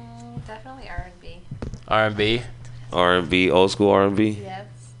 Definitely R&B. R&B. R&B, old school R&B. Yes.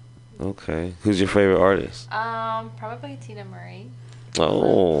 Okay. Who's your favorite artist? Probably Tina Marie.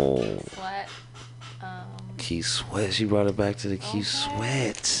 Oh. Sweat. Keith Sweat. She brought it back to the Keith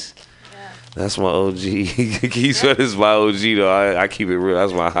Sweat. That's my OG. Keith Sweat is my OG though. I keep it real.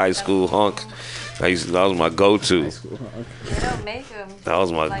 That's my high school hunk. That was my go-to. They don't make them. That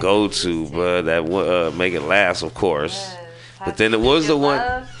was my go-to, but that Make It Last, of course. But then it was the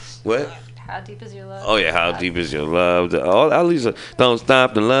one. What? How Deep Is Your Love? Oh yeah, How Deep Is Your Love? At least Don't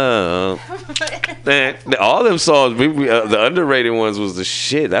Stop the Love. All them songs, the underrated ones was the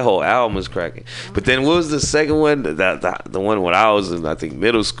shit. That whole album was cracking. But then what was the second one? The one when I was in, I think,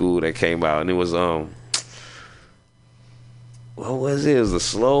 middle school that came out, and it was what was it? It was the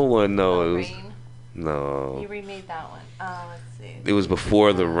slow one though. It was no. You remade that one. Let's see. It was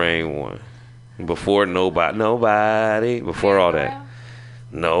before the Rain one. Before Nobody. Before all that.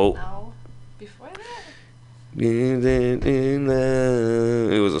 No. Before that?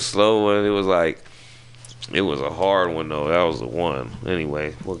 It was a slow one. It was like, it was a hard one though. That was the one.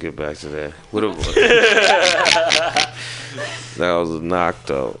 Anyway, we'll get back to that. That was a knock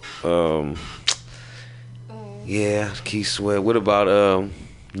though. Yeah, Keith Sweat. What about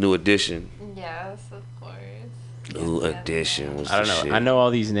New Edition? Yes, of course. New Edition was I don't the know. shit. I know all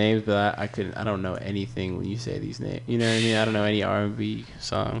these names, but I don't know anything when you say these names. You know what I mean? I don't know any R&B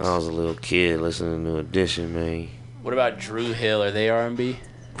songs. I was a little kid listening to New Edition, man. What about Drew Hill? Are they R&B?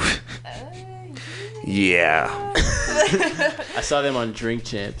 Yeah. I saw them on Drink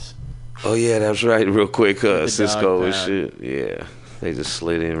Champs. Oh yeah, that's right. Real quick, The Cisco Dog and Pound. shit. Yeah, they just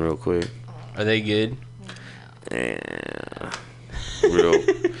slid in real quick. Are they good? Yeah. Real.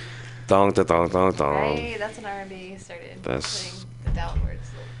 Thong ta thong thong thong. Right, that's an R&B started That's- putting the downwards.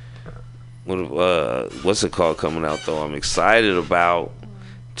 What's it called coming out though? I'm excited about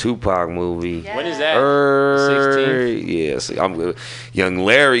Tupac movie. When is that? 16th. Yes, I'm good. Young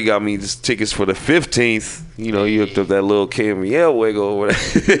Larry got me just tickets for the 15th. You know, he hooked up that little Camille wiggle over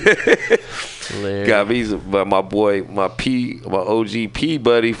there. Got me, but my boy, my OG P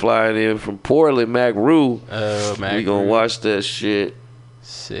buddy flying in from Portland, Mac Rue. Oh, Mac We gonna Rue. watch that shit.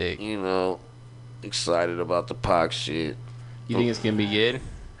 Sick. You know, excited about the Pac shit. You think it's gonna be good?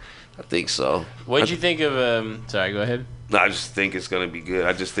 I think so. What'd you think of? Sorry, go ahead. No, I just think it's gonna be good.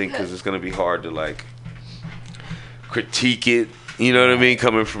 I just think because it's gonna be hard to like critique it. You know what I mean?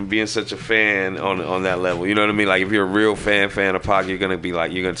 Coming from being such a fan on that level. You know what I mean? Like if you're a real fan of Pac, you're gonna be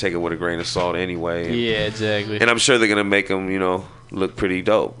like, you're gonna take it with a grain of salt anyway. And, Yeah, exactly. and I'm sure they're gonna make him, you know, look pretty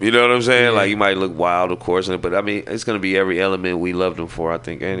dope. You know what I'm saying? Yeah. Like he might look wild, of course, but I mean, it's gonna be every element we loved him for. I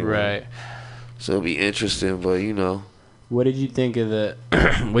think anyway. Right. So it'll be interesting, but you know. What did you think of the?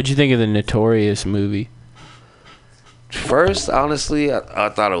 What'd you think of the Notorious movie? First, honestly, I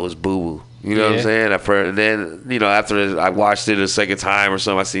thought it was boo boo. You know what I'm saying? And then, you know, after I watched it a second time or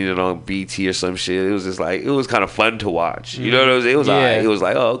something, I seen it on BT or some shit. It was just like, it was kind of fun to watch. You know what I'm saying? It was alright. It was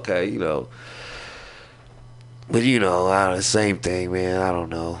like, oh, okay, you know. But, you know, the same thing, man. I don't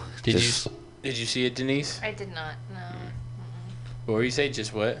know. Did you see it, Denise? I did not, no. What were you say?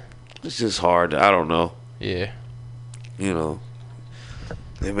 Just what? It's just hard. I don't know. Yeah. You know,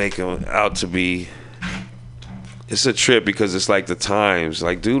 they make him out to be. It's a trip because it's like the times.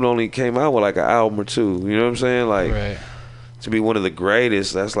 Like, dude only came out with like an album or two. You know what I'm saying? Like, to be one of the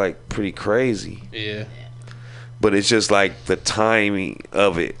greatest, that's like pretty crazy. Yeah. But it's just like the timing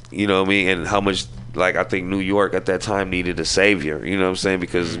of it. You know what I mean? And how much, like, I think New York at that time needed a savior. You know what I'm saying?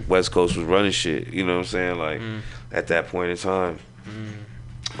 Because West Coast was running shit. You know what I'm saying? Like, at that point in time.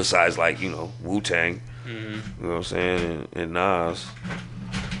 Besides, like, you know, Wu-Tang. You know what I'm saying? And Nas.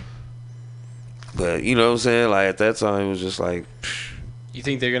 But, you know what I'm saying? Like, at that time, it was just like... You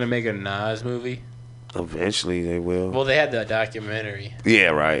think they're going to make a Nas movie? Eventually, they will. Well, they had the documentary. Yeah,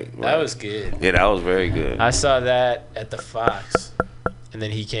 right. That was good. Yeah, that was very good. I saw that at the Fox. And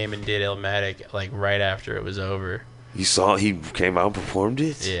then he came and did Illmatic, like, right after it was over. You saw he came out and performed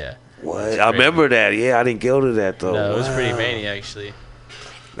it? Yeah. What? I remember that. Yeah, I didn't go to that, though. No, it was pretty many, actually.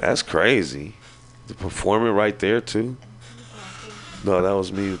 That's crazy. To perform it right there, too? No, that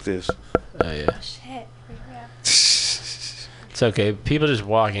was me with this. Oh, yeah. Shit. It's okay. People just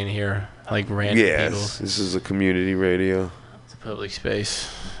walk in here like random people. Yes, this is a community radio. It's a public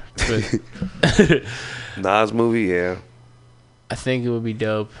space. Nas movie, yeah. I think it would be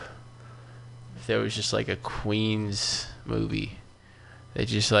dope if there was just like a Queens movie that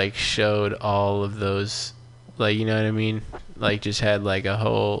just like showed all of those, like, you know what I mean? Like, just had like a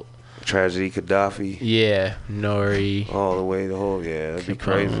whole... Tragedy Gaddafi. Yeah, Nori. All the way, the whole, yeah, that'd be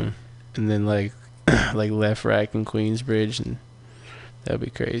crazy. And then like like Left Rack and Queensbridge, and that'd be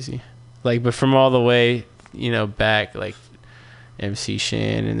crazy. Like, but from all the way, you know, back, like MC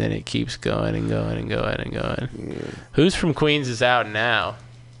Shan, and then it keeps going and going and going and going. Yeah. Who's from Queens is out now?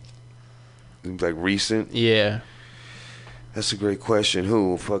 Like recent? Yeah. That's a great question.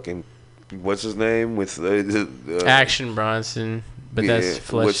 Who? Fucking, what's his name? With Action Bronson, but that's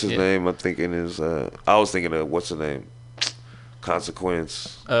Flesh. What's his name? I'm thinking is I was thinking of what's his name?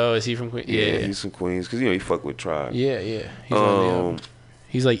 Consequence. Oh, is he from Queens? Yeah, he's from Queens because, you know, he fuck with Tribe. Yeah, yeah. He's on the album.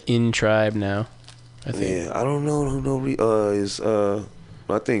 He's like in Tribe now, I think. Yeah, I don't know who is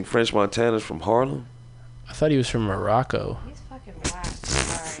I think French Montana's from Harlem. I thought he was from Morocco. He's fucking whack.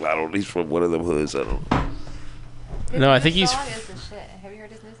 Sorry. I don't. He's from one of them hoods. I don't. His I think new he's. song is the shit. Have you heard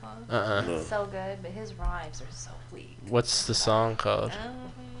his new song? No. It's so good, but his rhymes are so weak. What's the song called? I don't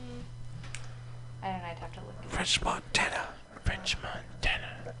know. I'd have to look it up. French Montana. French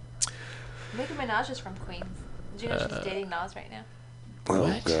Montana. Nicki Minaj is from Queens. Did you know she's dating Nas right now? Oh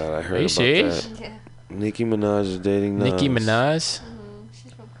What? God, I heard Are you about serious? that. Yeah. Nicki Minaj is dating Nas. Nicki Minaj?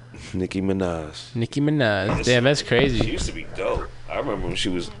 She's from Nicki Minaj. Nicki Minaj. Damn, that's She crazy. used to be dope. I remember when she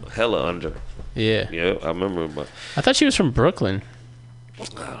was hella under. Yeah. Yeah, I remember. But I thought she was from Brooklyn. I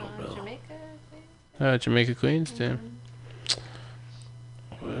don't know. Jamaica. Oh, Jamaica, Queens, damn.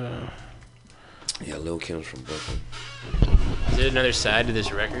 Yeah, Lil Kim's from Brooklyn. Is there another side to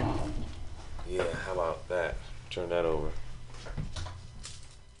this record? Yeah, how about that? Turn that over.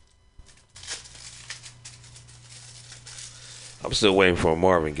 I'm still waiting for a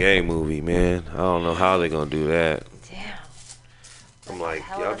Marvin Gaye movie, man. I don't know how they're gonna do that. Damn. I'm like,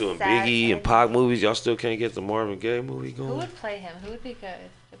 Hell y'all of a doing sad Biggie and ending. Pac movies, y'all still can't get the Marvin Gaye movie Who going? would play him? Who would be good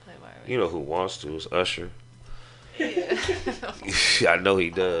to play Marvin? You know who wants to? It's Usher. Yeah. I know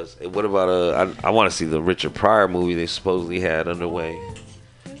he does. And what about I want to see the Richard Pryor movie they supposedly had underway.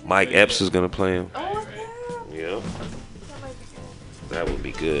 Mike Epps is gonna play him. Oh, Yeah, that would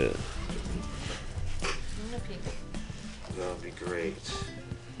be good. That would be great.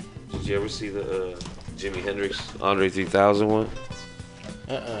 Did you ever see the Jimi Hendrix Andre 3000 one?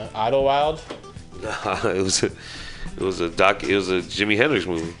 Idlewild? Nah, it was a Jimi Hendrix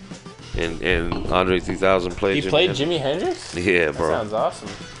movie, and Andre 3000 played. He played Jimi Hendrix? Yeah, bro. That sounds awesome.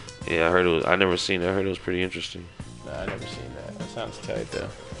 Yeah, I heard it was. I never seen it. I heard it was pretty interesting. No, I never seen that. That sounds tight though.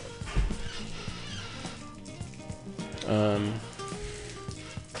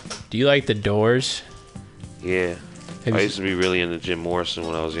 Do you like The Doors? Yeah. Have I you- used to be really into Jim Morrison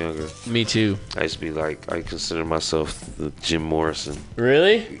when I was younger. Me too. I used to be like, I consider myself the Jim Morrison.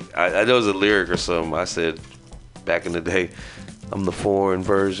 Really? I know it was a lyric or something. I said back in the day, I'm the foreign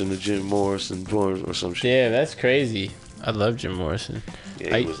version of Jim Morrison or some shit. Yeah, that's crazy. I love Jim Morrison.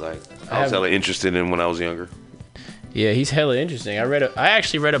 Yeah, he was like, I was hella interested in him when I was younger. Yeah, he's hella interesting. I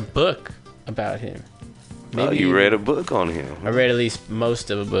actually read a book about him. Oh, you read a book on him. I read at least most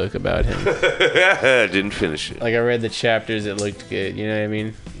of a book about him. Didn't finish it. Like I read the chapters that looked good. You know what I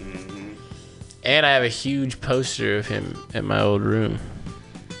mean? Mm-hmm. And I have a huge poster of him at my old room.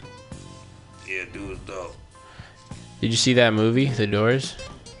 Yeah, dude was dope. Did you see that movie, The Doors?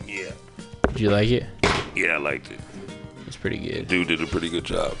 Yeah. Did you like it? Yeah, I liked it. It's pretty good. Dude did a pretty good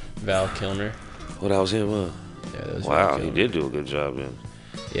job. Val Kilmer. Oh, that was him, huh? Yeah, that was wow, Val he Kilmer. did do a good job then.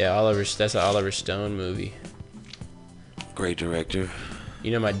 Yeah, that's an Oliver Stone movie. Great director.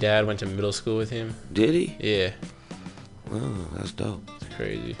 You know, my dad went to middle school with him. Did he? Yeah. Oh, that's dope. It's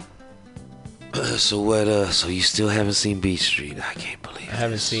crazy. So what? So you still haven't seen Beach Street? I can't believe it. I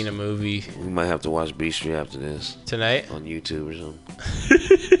haven't seen a movie. We might have to watch Beach Street after this. Tonight? On YouTube or something.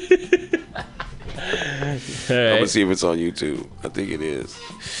 I'm gonna see if it's on YouTube. I think it is.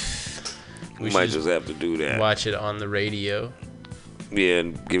 We might just have to do that. Watch it on the radio. Yeah,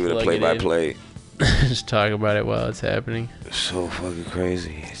 and give it a Plug play-by-play. Just talk about it while it's happening. So fucking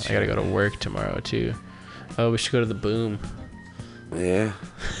crazy. I gotta go to work tomorrow too. Oh, we should go to the Boom. Yeah,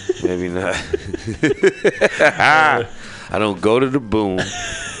 maybe not. I don't go to the Boom.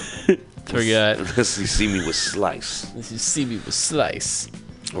 Forgot. Unless you see me with Slice. Unless you see me with Slice.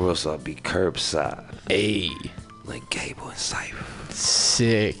 Or else I'll be curbside. Hey. Like Gable and Cypher.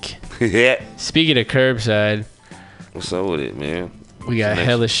 Sick. Yeah. Speaking of curbside. What's up with it, man? We got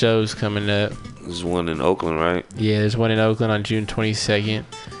hella shows coming up. There's one in Oakland, right? Yeah, there's one in Oakland on June 22nd.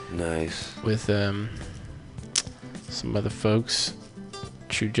 Nice. With some other folks.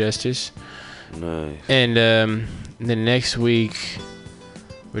 True Justice. Nice. And the next week,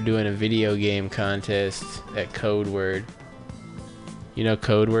 we're doing a video game contest at Code Word. You know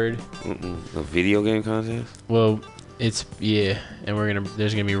Code Word? A video game contest? Well, and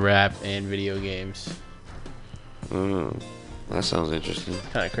there's gonna be rap and video games. Oh, that sounds interesting.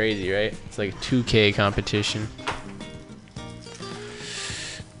 Kind of crazy, right? It's like a 2K competition.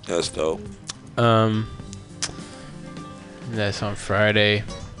 That's dope. That's on Friday.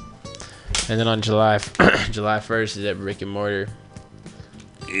 And then on July 1st is at Brick and Mortar.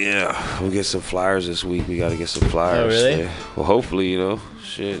 Yeah, we'll get some flyers this week. We gotta get some flyers. Oh, really? Yeah. Well, hopefully,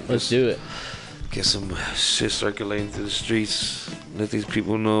 shit. Let's do it. Get some shit circulating through the streets. Let these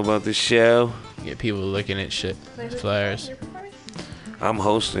people know about this show. Get people looking at shit. Flyers. I'm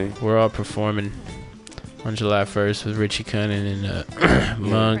hosting. We're all performing on July 1st with Richie Cunnin and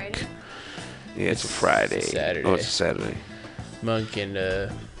Monk. Yeah, it's a Friday. Saturday. Oh, it's a Saturday. Monk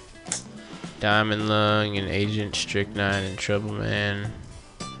and Diamond Lung and Agent Strychnine and Trouble Man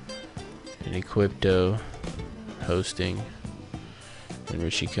and Equipto hosting and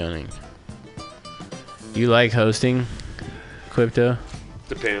Richie Cunning. You like hosting, Equipto?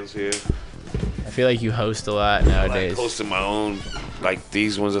 Depends, yeah. I feel like you host a lot nowadays. I like hosting my own, like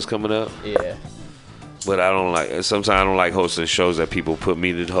these ones that's coming up. Yeah. But sometimes I don't like hosting shows that people put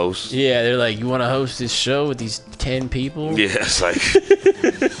me to host. Yeah, they're like, you want to host this show with these 10 people? Yeah, it's like,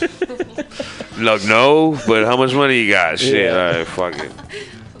 look, no, but how much money you got? Shit, Yeah. all right, fuck it.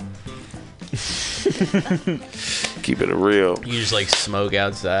 Keep it real. You just like smoke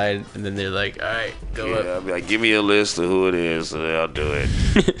outside, and then they're like, all right, go up. I'll be like, give me a list of who it is, and I'll do it.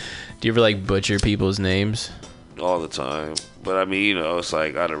 Do you ever like butcher people's names? All the time. But I mean, it's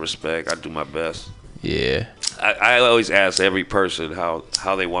like, out of respect, I do my best. Yeah. I always ask every person how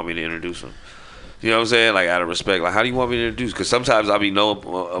they want me to introduce them. You know what I'm saying? Like, out of respect. Like, how do you want me to introduce? Because sometimes I'll be know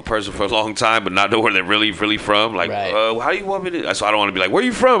a person for a long time, but not know where they're really, really from. Like, Right. How do you want me to? So I don't want to be like, where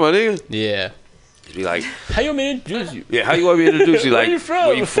you from, my nigga? Yeah. Be like, how you want me to introduce you? Yeah, how you want me to introduce you? Like, Where you from?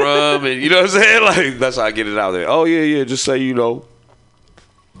 Where you from? And you know what I'm saying? Like, that's how I get it out there. Oh, yeah, just say,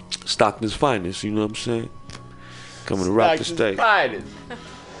 Stockton's finest, you know what I'm saying? Coming to rock the state. Finest.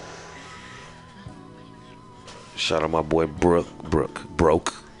 Shout out my boy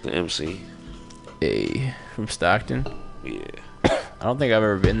Broke, the MC. Hey, from Stockton? Yeah. I don't think I've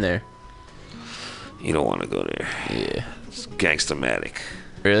ever been there. You don't want to go there. Yeah. It's gangsta-matic.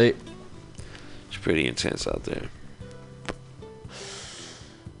 Really? It's pretty intense out there.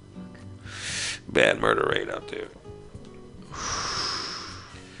 Bad murder rate out there.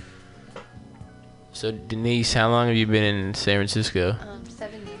 So, Denise, how long have you been in San Francisco?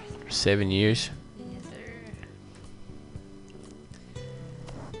 7 years. 7 years? Yes, sir.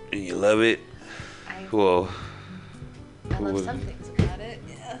 And you love it? Well, I love some things about it,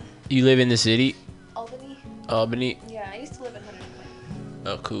 yeah. You live in the city? Albany? Albany? Yeah, I used to live in Huntington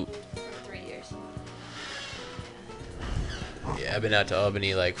Oh, cool. for 3 years. Yeah, I've been out to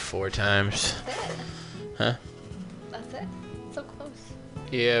Albany like 4 times. That's it. Huh? That's it. So close.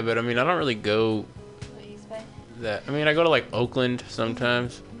 Yeah, but I mean, I don't really go What, East Bay? I go to like Oakland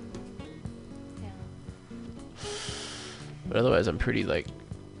sometimes. But otherwise, I'm pretty like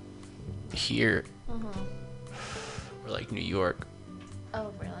here or like New York.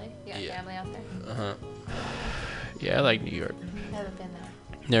 Oh, really? You got family out there? Uh-huh. Yeah, I like New York. Haven't been there.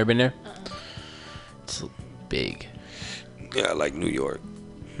 Never been there? It's big. Yeah, I like New York.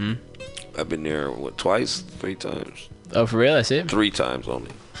 I've been there, twice? 3 times? Oh, for real? That's it? 3 times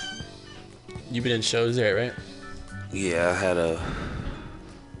only. You've been in shows there, right? Yeah, I had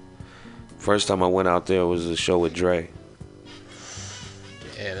first time I went out there was a show with Dre.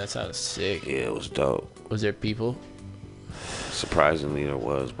 Yeah, that sounds sick. Yeah, it was dope. Was there people? Surprisingly, there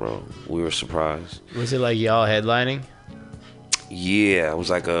was, bro. We were surprised. Was it like y'all headlining? Yeah, it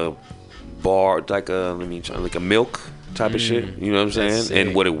was like a bar, like a milk type of shit. You know what I'm saying? sick.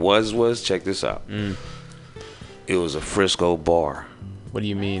 And what it was check this out. It was a Frisco bar. What do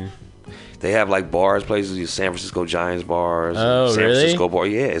you mean? They have like bars, places, these San Francisco Giants bars. Oh, San really? Francisco bar.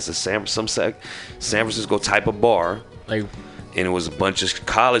 Yeah, it's a San Francisco type of bar. Like, and it was a bunch of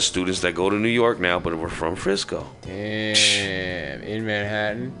college students that go to New York now, but were from Frisco. Damn, in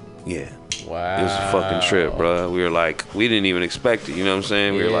Manhattan? Yeah. Wow. It was a fucking trip, bro. We were like, we didn't even expect it. You know what I'm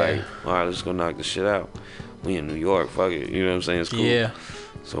saying? We were Yeah. like, all right, let's go knock this shit out. We in New York, fuck it. You know what I'm saying? It's cool. Yeah.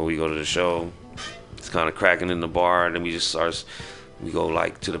 So we go to the show. It's kind of cracking in the bar, and then we just start. We go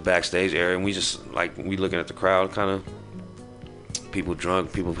like to the backstage area, and we just like we looking at the crowd, kind of people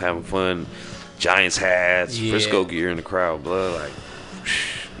drunk, people having fun, Giants hats, Yeah. Frisco gear in the crowd, blood. Like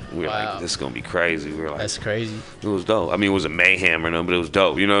we were Wow. like, this is gonna be crazy. We were like, That's crazy. It was dope. I mean, it was a mayhem or nothing, but it was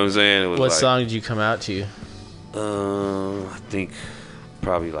dope. You know what I'm saying? It was What like, song did you come out to? I think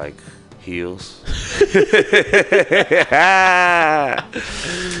probably like Heels.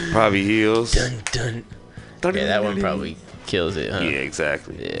 Probably Heels. Dun dun. Yeah, that one probably kills it, huh? Yeah,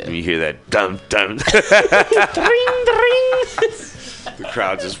 exactly. Yeah. When you hear that dun dun. The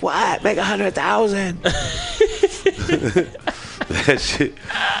crowd just, what? Make 100,000.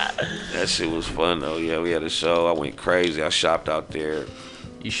 That shit was fun though. Yeah, we had a show. I went crazy. I shopped out there.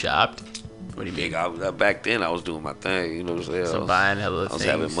 You shopped? What do you mean? Back then I was doing my thing. You know what I'm saying? So buying hella I was things.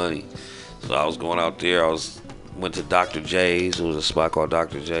 having money. So I was going out there. Went to Dr. J's. It was a spot called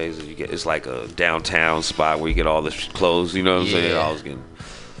Dr. J's. It's like a downtown spot where you get all the clothes. You know what I'm saying? I was getting.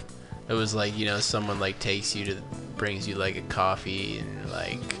 It was like, you know, someone like brings you like a coffee and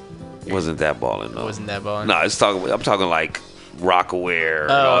like. Wasn't that balling though? Wasn't that balling? No, I'm talking like Rockaware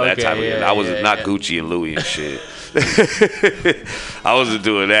and all that type of shit. I was not Gucci and Louis and shit. I wasn't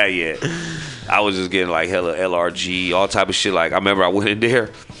doing that yet. I was just getting like hella LRG, all type of shit. Like I remember I went in there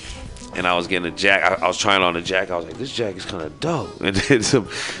and I was getting a jacket. I was trying on a jacket. I was like, this jacket's kind of dope. And then some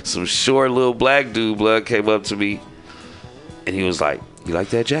short little black dude blood came up to me and he was like, you like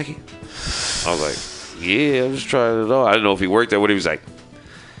that jacket? I was like, yeah, I'm just trying it on. I didn't know if he worked there. What he was like,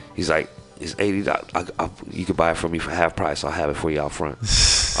 he's like, it's $80. You could buy it from me for half price. I'll have it for you out front.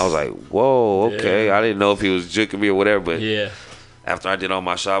 I was like, whoa, okay. Yeah. I didn't know if he was juking me or whatever, but yeah. After I did all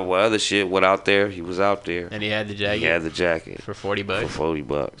my shop, what other shit went out there, he was out there. And he had the jacket? He had the jacket. For $40? For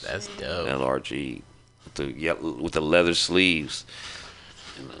 $40. That's dope. LRG. With the leather sleeves.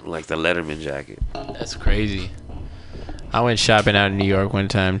 Like the Letterman jacket. That's crazy. I went shopping out in New York one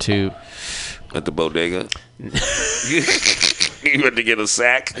time, too. At the bodega? You went to get a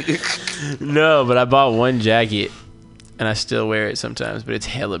sack? No, but I bought one jacket, and I still wear it sometimes, but it's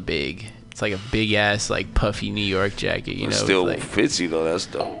hella big. It's like a big-ass, like, puffy New York jacket, you know? It still like, fits you, though. That's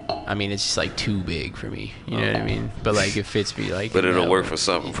dope. I mean, it's just, like, too big for me. You know what I mean? But, like, it fits me. Like, But it'll work for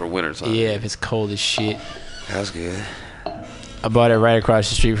something for wintertime. Yeah, if it's cold as shit. That's good. I bought it right across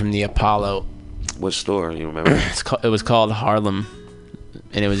the street from the Apollo. What store? You remember? It was called Harlem,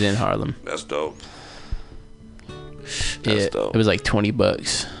 and it was in Harlem. That's dope. That's dope. It was like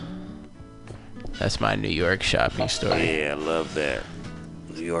 $20. That's my New York shopping story. Yeah, I love that.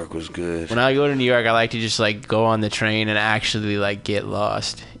 New York was good. When I go to New York, I like to just like go on the train and actually like get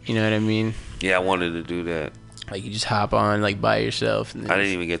lost. You know what I mean? Yeah, I wanted to do that. Like you just hop on like by yourself. And I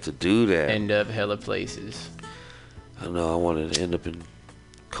didn't even get to do that. End up hella places. I know. I wanted to end up in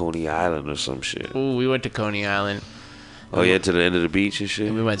Coney Island or some shit. Ooh, we went to Coney Island. Oh yeah, to the end of the beach and shit.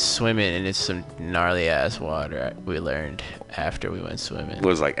 And we went swimming, and it's some gnarly ass water. We learned after we went swimming. It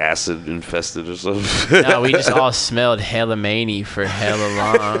was like acid infested or something. No, we just all smelled hella maney for hella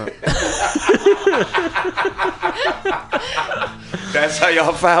long. That's how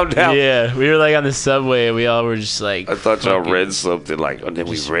y'all found out. Yeah, we were like on the subway, and we all were just like. I thought y'all read something like, and then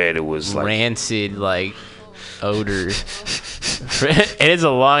we read it was like rancid, like odor. And it's a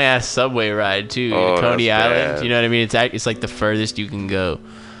long ass subway ride too. Oh, to Coney that's Island. bad. You know what I mean? It's like the furthest you can go.